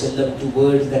alaihi wasallam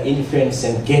towards the infants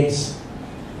and kids.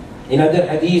 In other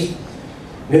hadith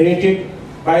narrated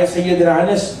by Sayyidina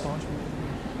Anas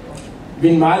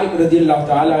bin Malik radiyallahu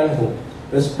ta'ala anhu,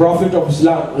 the Prophet of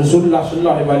Islam, Rasulullah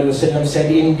sallallahu alaihi wasallam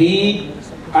said, indeed,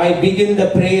 I begin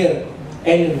the prayer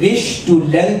and wish to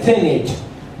lengthen it,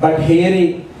 but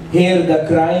hear the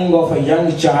crying of a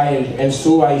young child, and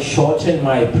so I shorten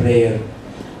my prayer.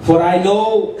 For I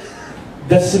know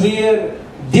the severe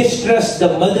distress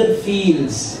the mother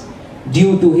feels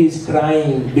due to his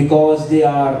crying, because they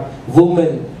are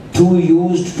women too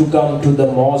used to come to the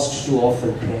mosque to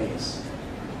offer prayers.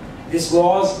 This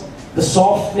was the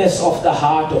softness of the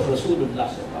heart of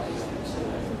Rasulullah.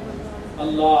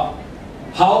 Allah,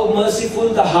 how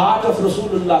merciful the heart of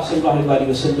Rasulullah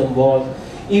was.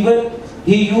 Even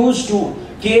he used to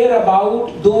care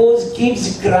about those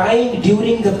kids crying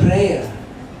during the prayer.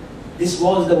 This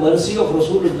was the mercy of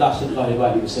Rasulullah.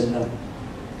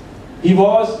 He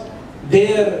was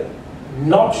there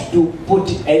not to put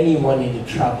anyone in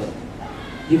trouble.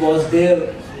 He was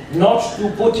there not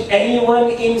to put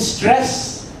anyone in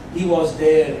stress. He was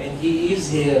there and he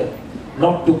is here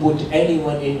not to put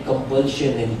anyone in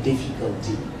compulsion and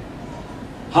difficulty.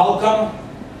 How come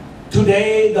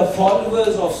today the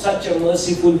followers of such a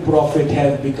merciful prophet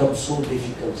have become so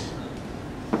difficult?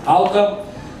 How come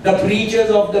the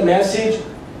preachers of the message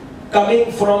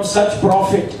coming from such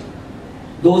prophet,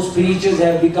 those preachers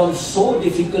have become so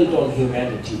difficult on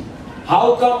humanity?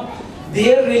 How come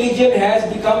their religion has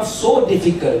become so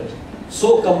difficult,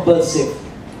 so compulsive,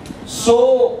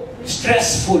 so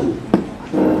stressful?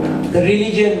 The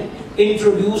religion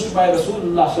introduced by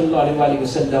Rasulullah sallallahu alaihi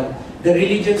wasallam, the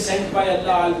religion sent by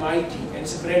Allah Almighty and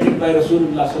spreaded by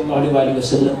Rasulullah sallallahu alaihi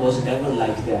wasallam was never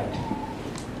like that.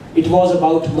 It was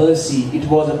about mercy, it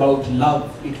was about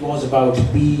love, it was about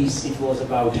peace, it was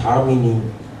about harmony.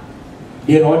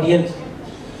 Dear audience,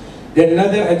 there is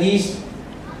another hadith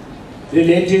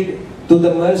related to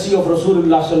the mercy of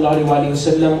Rasulullah sallallahu alaihi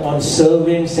wasallam on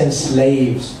servants and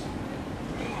slaves.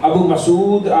 Abu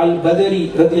Mas'ud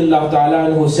al-Badri radiyallahu ta'ala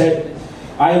anhu said,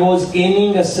 I was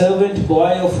caning a servant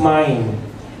boy of mine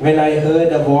when I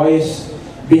heard a voice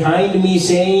behind me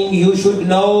saying, you should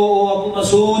know, Abu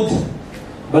Mas'ud.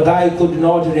 But I could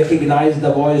not recognize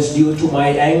the voice due to my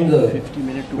anger.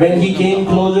 When he came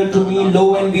closer to me,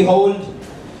 lo and behold,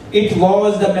 it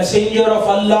was the Messenger of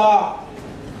Allah.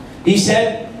 He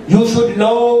said, you should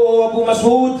know, Abu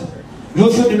Mas'ud.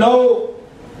 You should know,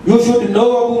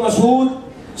 Abu Mas'ud.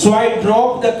 So I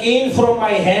dropped the cane from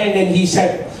my hand and he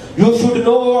said, you should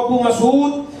know, Abu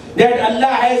Mas'ud, that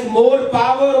Allah has more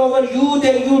power over you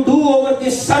than you do over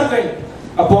this servant.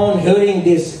 Upon hearing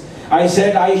this, I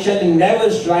said, I shall never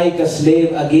strike a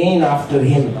slave again after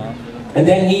him. And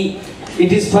then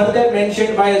it is further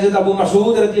mentioned by Hazrat Abu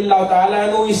Mas'ud radiyallahu ta'ala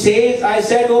anhu, he says, I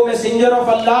said, O Messenger of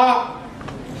Allah,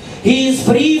 he is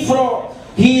free for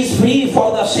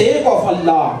the sake of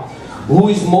Allah, who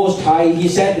is most high. He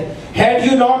said, had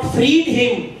you not freed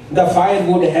him, the fire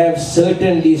would have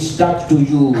certainly stuck to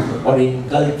you or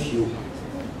engulfed you.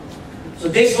 So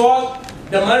this was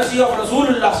the mercy of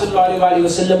Rasulullah sallallahu alaihi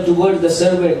wasallam towards the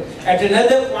servant. At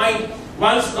another point,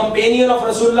 once companion of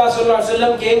Rasulullah sallallahu alaihi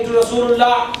wasallam came to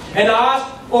Rasulullah and asked,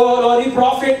 O Holy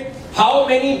Prophet, how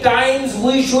many times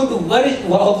we should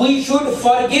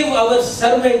forgive our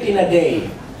servant in a day?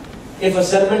 If a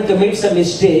servant commits a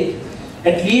mistake,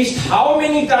 at least how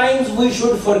many times we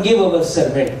should forgive our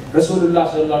servant? Rasulullah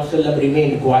sallallahu alaihi wasallam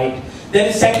remained quiet.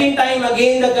 Then second time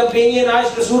again the companion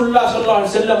asked Rasulullah sallallahu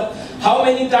alaihi wasallam, How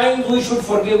many times we should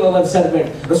forgive our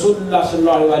servant? Rasulullah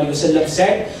sallallahu alaihi wasallam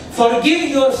said, forgive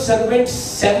your servant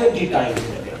 70 times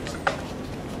in a day.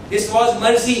 This was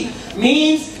mercy,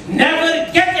 means never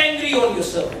get angry on your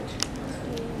servant.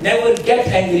 Never get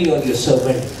angry on your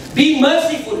servant. Be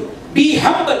merciful, be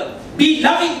humble, be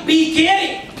loving, be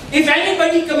caring. If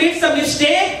anybody commits a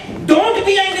mistake, don't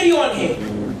be angry on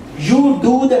him. You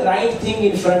do the right thing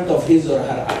in front of his or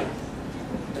her eye.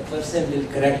 The person will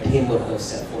correct him or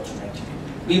herself automatically.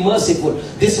 Be merciful.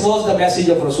 This was the message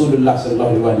of Rasulullah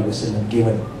sallallahu alaihi wasallam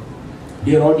given.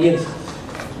 Dear audience,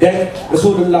 then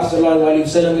Rasulullah sallallahu alaihi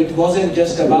wasallam, it wasn't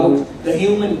just about the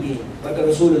human being, but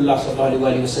Rasulullah sallallahu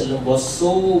alaihi wasallam was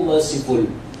so merciful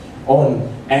on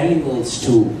animals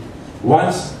too.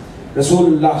 Once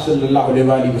Rasulullah sallallahu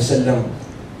alaihi wasallam,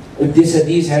 this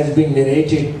hadith has been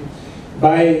narrated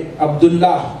by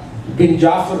Abdullah bin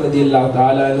Jafar radiallahu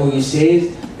ta'ala anhu. He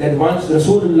says that once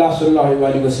Rasulullah sallallahu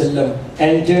alaihi wasallam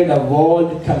entered a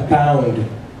walled compound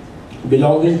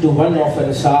belonging to one of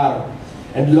Ansar,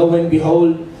 and lo and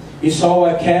behold, he saw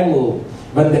a camel.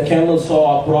 When the camel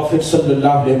saw a Prophet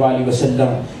sallallahu alaihi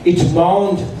wasallam, it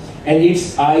moaned and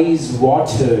its eyes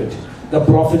watered. The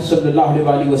Prophet sallallahu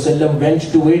alaihi wasallam went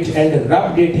to it and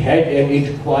rubbed its head and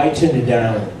it quietened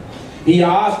down. He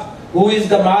asked, who is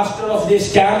the master of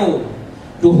this camel?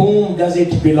 To whom does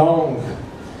it belong?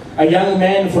 A young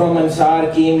man from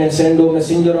Ansar came and said, O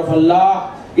Messenger of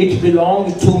Allah, it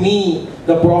belongs to me.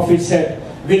 The Prophet said,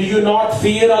 will you not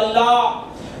fear Allah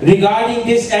regarding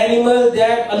this animal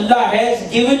that Allah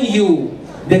has given you?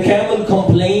 The camel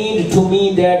complained to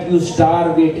me that you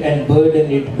starve it and burden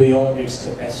it beyond its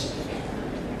capacity.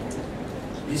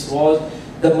 This was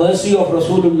the mercy of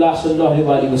Rasulullah sallallahu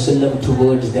alaihi wasallam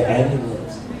towards the animals.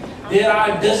 There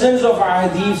are dozens of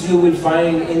hadiths you will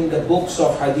find in the books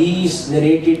of hadiths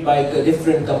narrated by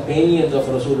different companions of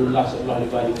Rasulullah sallallahu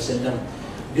alaihi wasallam,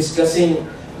 discussing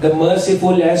the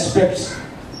merciful aspects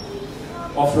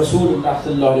of Rasulullah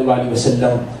sallallahu alaihi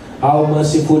wasallam, how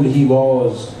merciful he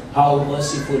was, how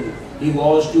merciful he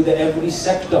was to the every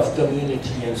sect of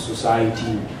community and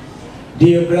society.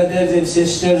 Dear brothers and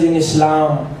sisters in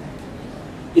Islam,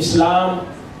 Islam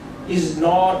is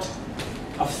not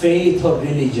a faith or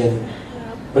religion,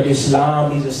 but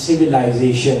Islam is a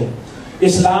civilization.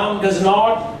 Islam does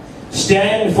not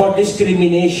stand for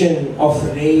discrimination of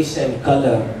race and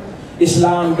color.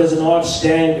 Islam does not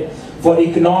stand for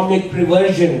economic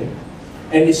perversion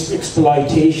and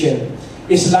exploitation.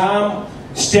 Islam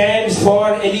stands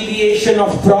for alleviation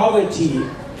of poverty.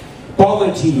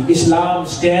 Islam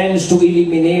stands to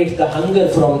eliminate the hunger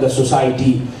from the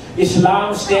society.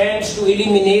 Islam stands to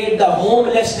eliminate the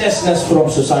homelessness from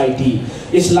society.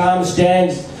 Islam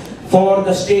stands for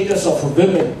the status of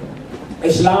women.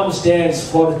 Islam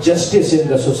stands for justice in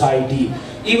the society.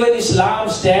 Even Islam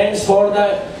stands for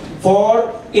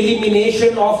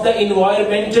elimination of the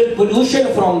environmental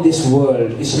pollution from this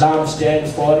world. Islam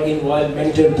stands for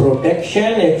environmental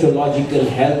protection, ecological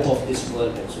health of this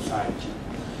world and society.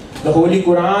 The Holy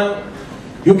Quran,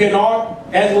 you cannot,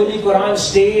 as Holy Quran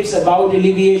states about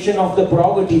alleviation of the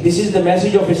poverty, this is the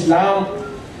message of Islam.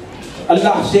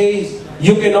 Allah says,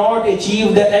 you cannot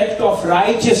achieve the act of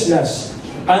righteousness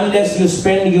unless you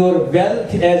spend your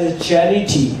wealth as a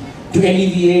charity to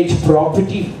alleviate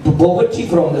poverty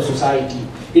from the society.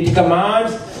 It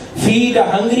commands, feed a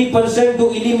hungry person to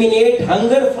eliminate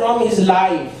hunger from his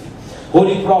life.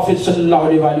 Holy Prophet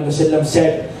ﷺ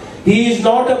said, he is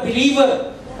not a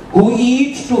believer who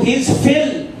eats to his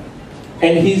fill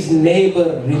and his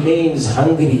neighbor remains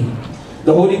hungry.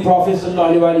 The Holy Prophet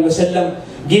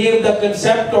ﷺ gave the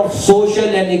concept of social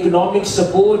and economic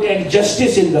support and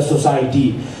justice in the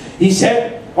society. He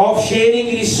said of sharing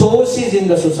resources in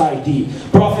the society.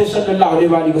 Prophet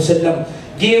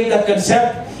ﷺ gave the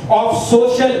concept of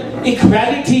social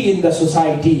equality in the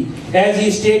society. As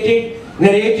he stated,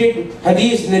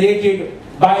 hadith narrated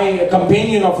by a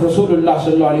companion of Rasulullah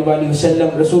sallallahu alaihi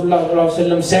wasallam, Rasulullah sallallahu alaihi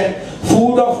wasallam said,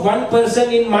 food of one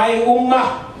person in my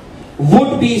ummah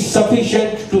would be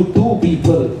sufficient to 2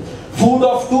 people. Food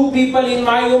of 2 people in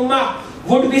my ummah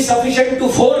would be sufficient to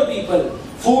 4 people.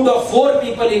 Food of 4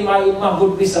 people in my ummah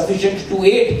would be sufficient to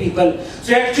 8 people.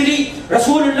 So actually,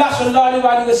 Rasulullah sallallahu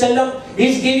alaihi wasallam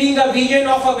is giving a vision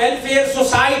of a welfare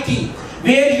society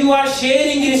where you are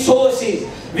sharing resources,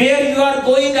 where you are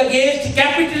going against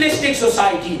capitalistic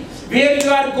society, where you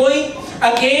are going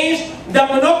against the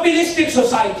monopolistic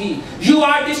society. You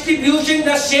are distributing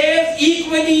the shares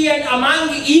equally and among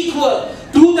equal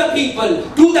to the people,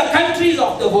 to the countries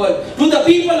of the world, to the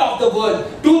people of the world,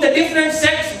 to the different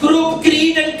sects, group,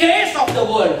 creed and grace of the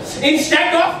world.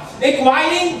 Instead of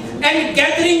acquiring and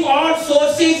gathering all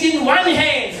sources in one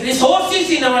hand resources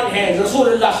in our hands.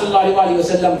 Rasulullah sallallahu alaihi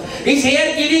wasallam is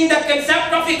here giving the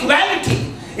concept of equality.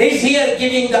 Is here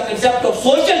giving the concept of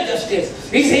social justice.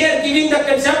 Is here giving the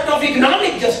concept of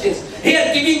economic justice. Here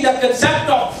giving the concept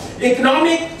of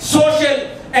economic,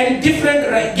 social, and different,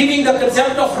 giving the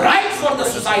concept of right for the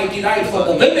society, right for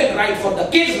the women, right for the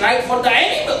kids, right for the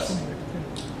animals.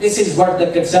 This is what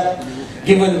the concept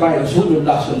given by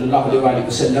Rasulullah sallallahu alaihi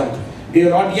wasallam.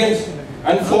 Dear audience,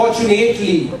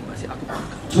 unfortunately,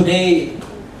 today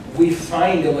we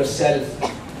find ourselves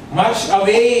much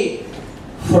away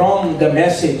from the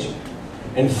message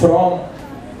and from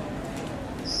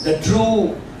the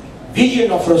true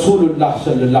vision of Rasulullah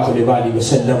sallallahu alaihi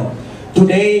wasallam.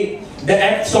 Today, the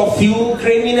acts of few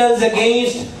criminals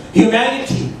against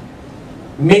humanity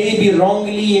may be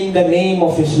wrongly in the name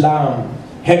of Islam,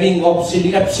 having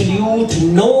absolute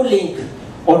no link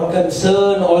or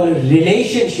concern or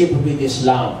relationship with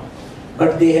Islam,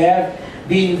 but they have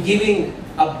been giving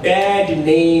a bad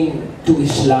name to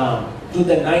Islam. To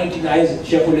the 99,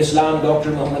 shaykh-ul-islam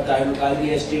Dr. Muhammad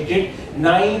tahir-ul-qadri has stated,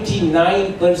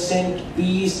 99%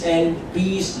 peace and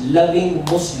peace-loving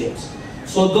Muslims.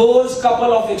 So those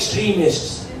couple of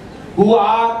extremists who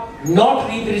are not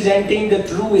representing the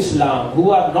true Islam,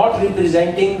 who are not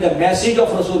representing the message of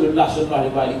Rasulullah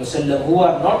sallallahu alaihi wasallam, who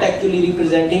are not actually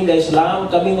representing the Islam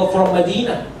coming up from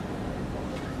Medina.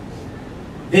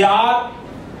 They are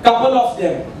couple of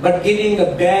them, but giving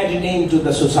a bad name to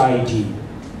the society.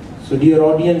 So dear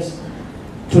audience,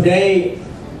 today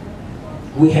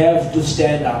we have to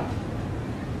stand up.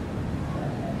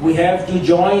 We have to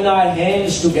join our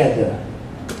hands together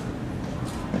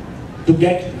to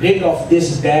get rid of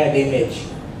this bad image.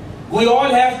 We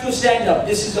all have to stand up.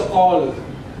 This is a call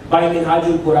by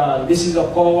Minhaj-ul-Quran. This is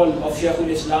a call of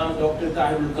shaykh-ul-islam Dr.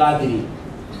 tahir-ul-qadri.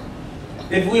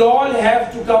 That we all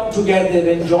have to come together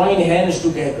and join hands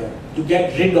together to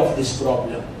get rid of this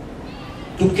problem.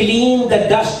 To clean the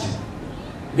dust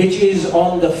which is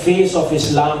on the face of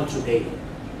Islam today.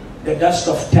 The dust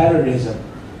of terrorism,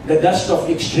 the dust of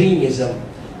extremism,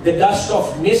 the dust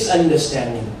of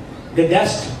misunderstanding, the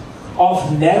dust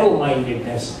of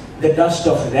narrow-mindedness, the dust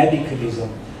of radicalism.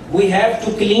 We have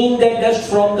to clean that dust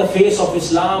from the face of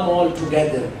Islam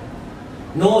altogether.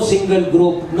 No single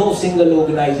group, no single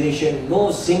organization,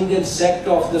 no single sect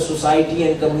of the society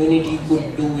and community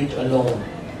could do it alone.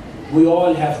 We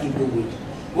all have to do it.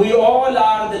 We all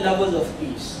are the lovers of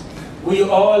peace. We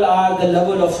all are the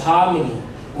lovers of harmony.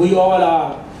 We all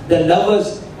are the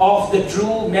lovers of the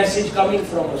true message coming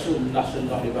from Rasulullah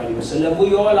sallallahu alaihi wasallam.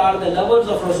 We all are the lovers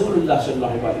of Rasulullah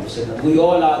sallallahu alaihi wasallam. We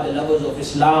all are the lovers of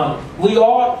Islam. We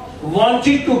all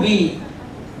wanted to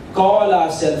call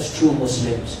ourselves true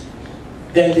Muslims.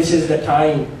 Then this is the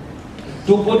time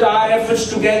to put our efforts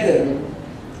together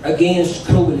against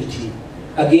cruelty,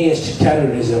 against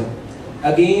terrorism,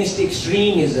 against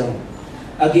extremism,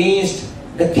 against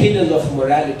the killers of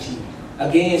morality,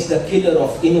 against the killer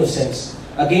of innocence,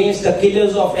 against the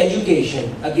killers of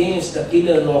education, against the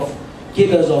killers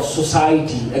of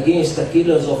society, against the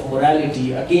killers of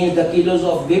morality, against the killers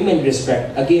of women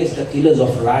respect, against the killers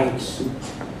of rights.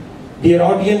 Dear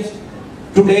audience,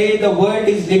 today the world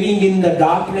is living in the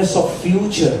darkness of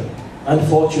future,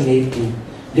 unfortunately,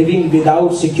 living without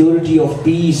security of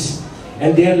peace,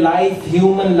 and their life,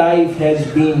 human life, has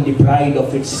been deprived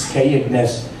of its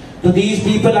scaredness. To these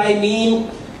people I mean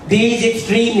these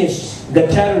extremists, the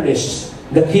terrorists,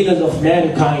 the killers of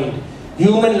mankind.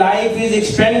 Human life is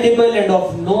expendable and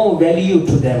of no value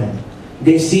to them.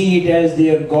 They see it as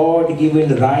their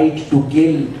God-given right to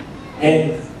kill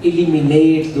and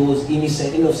eliminate those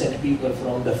innocent people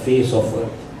from the face of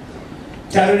earth.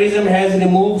 Terrorism has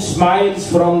removed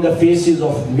smiles from the faces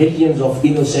of millions of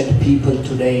innocent people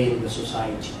today in the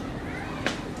society.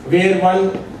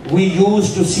 Where we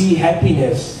used to see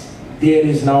happiness, there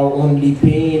is now only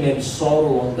pain and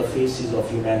sorrow on the faces of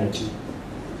humanity.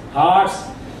 Hearts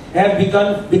have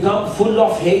become full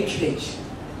of hatred.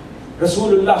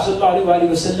 Rasulullah sallallahu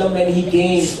alaihi wasallam, when he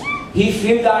came, he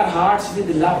filled our hearts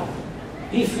with love.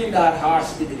 He filled our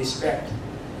hearts with respect.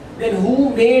 Then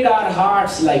who made our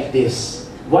hearts like this?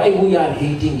 Why we are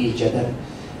hating each other?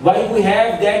 Why we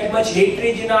have that much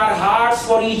hatred in our hearts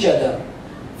for each other?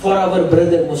 For our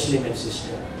brother Muslim and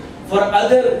sister. For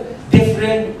other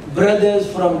different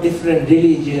brothers from different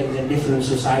religions and different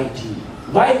society.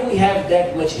 Why we have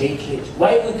that much hatred?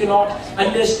 Why we cannot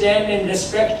understand and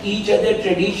respect each other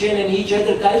tradition and each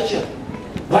other culture?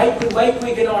 Why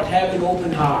we cannot have an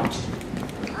open heart?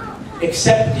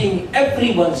 Accepting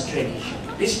everyone's tradition,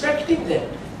 respecting them.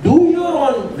 Do your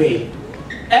own way.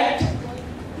 Act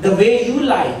the way you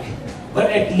like, but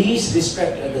at least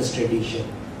respect others' tradition.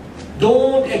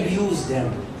 Don't abuse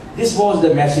them. This was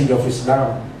the message of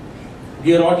Islam.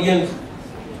 Dear audience,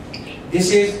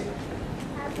 this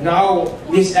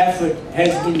effort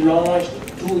has been launched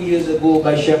 2 years ago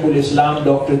by Shaykh-ul-Islam,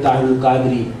 Dr.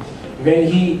 Tahir-ul-Qadri, when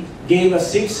he gave a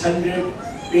 600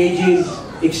 pages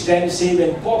extensive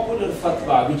and popular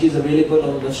fatwa, which is available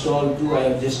on the stall too, I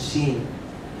have just seen.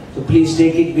 So please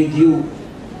take it with you.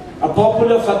 A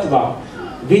popular fatwa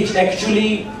which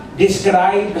actually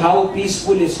described how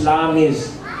peaceful Islam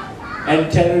is,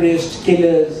 and terrorist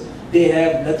killers, they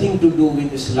have nothing to do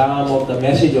with Islam or the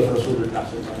message of Rasulullah.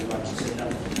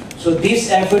 So this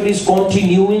effort is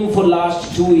continuing for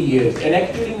last 2 years, and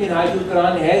actually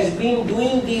Minhaj-ul-Quran has been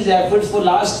doing these efforts for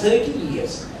last 30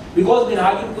 years, because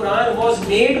Minhaj-ul-Quran was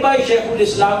made by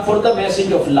shaykh-ul-islam for the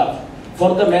message of love,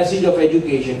 for the message of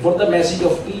education, for the message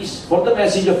of peace, for the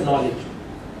message of knowledge.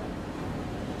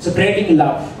 Spreading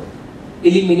love,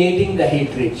 eliminating the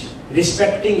hatred,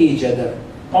 respecting each other,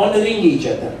 honoring each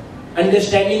other,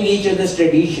 understanding each other's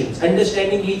traditions,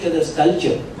 understanding each other's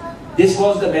culture. This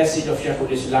was the message of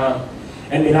Shaykh-ul-Islam,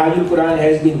 and Minhaj-ul-Quran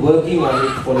has been working on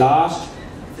it for last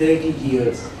 30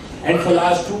 years, and for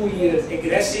last 2 years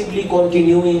aggressively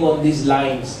continuing on these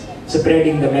lines,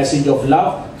 spreading the message of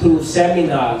love through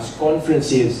seminars,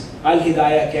 conferences,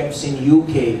 Al-Hidayah camps in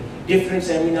UK, different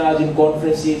seminars and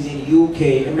conferences in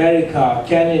UK, America,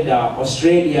 Canada,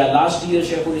 Australia. Last year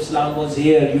Shaykh-ul-Islam was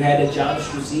here. You had a chance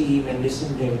to see him and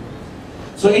listen to him.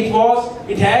 So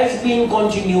it has been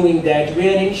continuing that,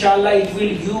 where inshallah it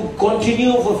will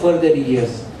continue for further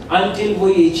years until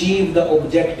we achieve the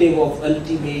objective of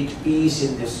ultimate peace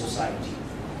in this society.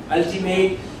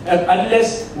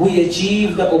 Unless we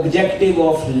achieve the objective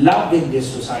of love in this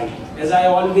society. As I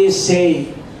always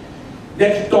say,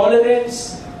 that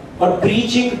tolerance or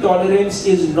preaching tolerance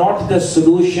is not the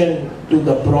solution to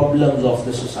the problems of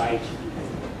the society.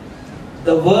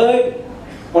 The word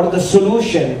or the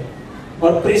solution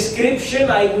or prescription,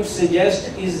 I would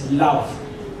suggest, is love.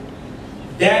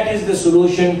 That is the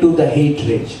solution to the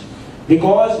hatred.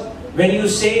 Because when you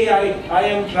say I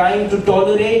am trying to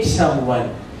tolerate someone,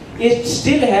 it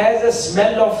still has a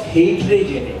smell of hatred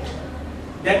in it.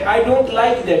 That I don't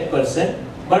like that person,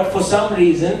 but for some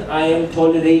reason I am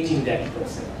tolerating that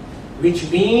person.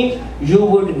 Which means you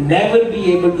would never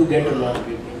be able to get along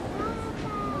with him.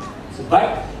 So,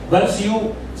 but once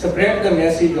you spread the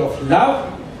message of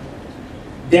love,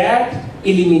 that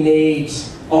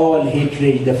eliminates all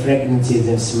hatred, the fragrances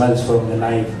and smells from the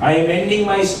life. I am ending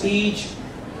my speech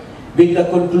with the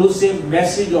conclusive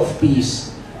message of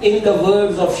peace in the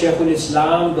words of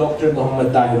Shaykh-ul-Islam, Dr.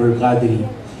 Muhammad Tahir-ul-Qadri.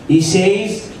 He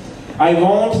says, I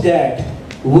want that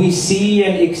we see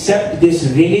and accept this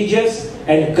religious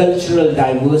and cultural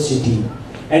diversity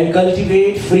and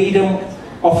cultivate freedom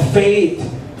of faith,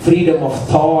 freedom of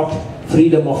thought,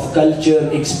 freedom of culture,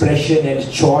 expression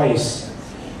and choice.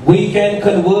 We can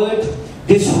convert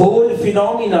this whole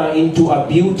phenomena into a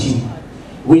beauty.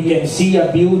 We can see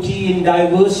a beauty in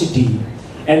diversity,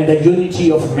 and the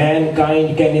unity of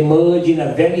mankind can emerge in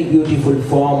a very beautiful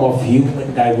form of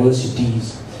human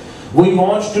diversities. We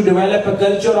want to develop a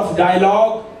culture of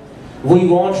dialogue. We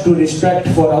want to respect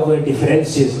for our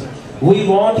differences. We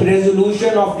want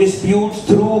resolution of disputes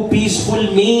through peaceful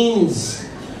means,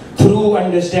 through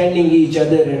understanding each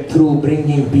other and through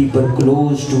bringing people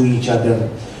close to each other.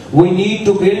 We need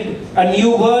to build a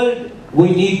new world.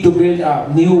 We need to build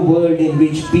a new world in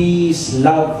which peace,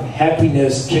 love,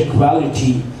 happiness,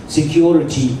 tranquility,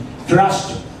 security,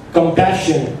 trust,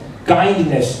 compassion,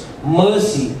 kindness,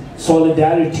 mercy,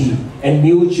 solidarity, and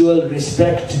mutual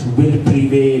respect will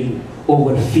prevail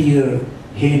over fear,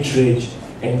 hatred,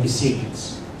 and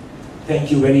decisions.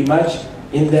 Thank you very much.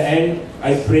 In the end,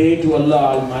 I pray to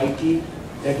Allah Almighty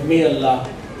that may Allah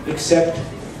accept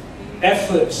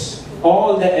efforts,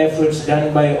 all the efforts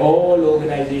done by all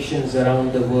organizations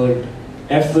around the world,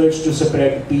 efforts to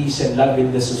spread peace and love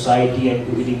in the society and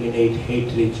to eliminate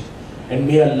hatred. And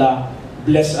may Allah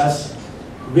bless us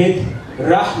with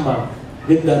rahmah,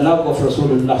 with the love of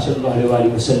Rasulullah sallallahu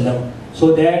alaihi wasallam,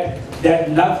 so that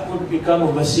that love could become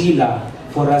a wasila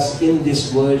for us in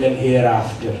this world and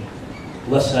hereafter.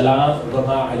 Wassalam wa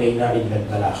ma alayna illa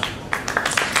al-balagh.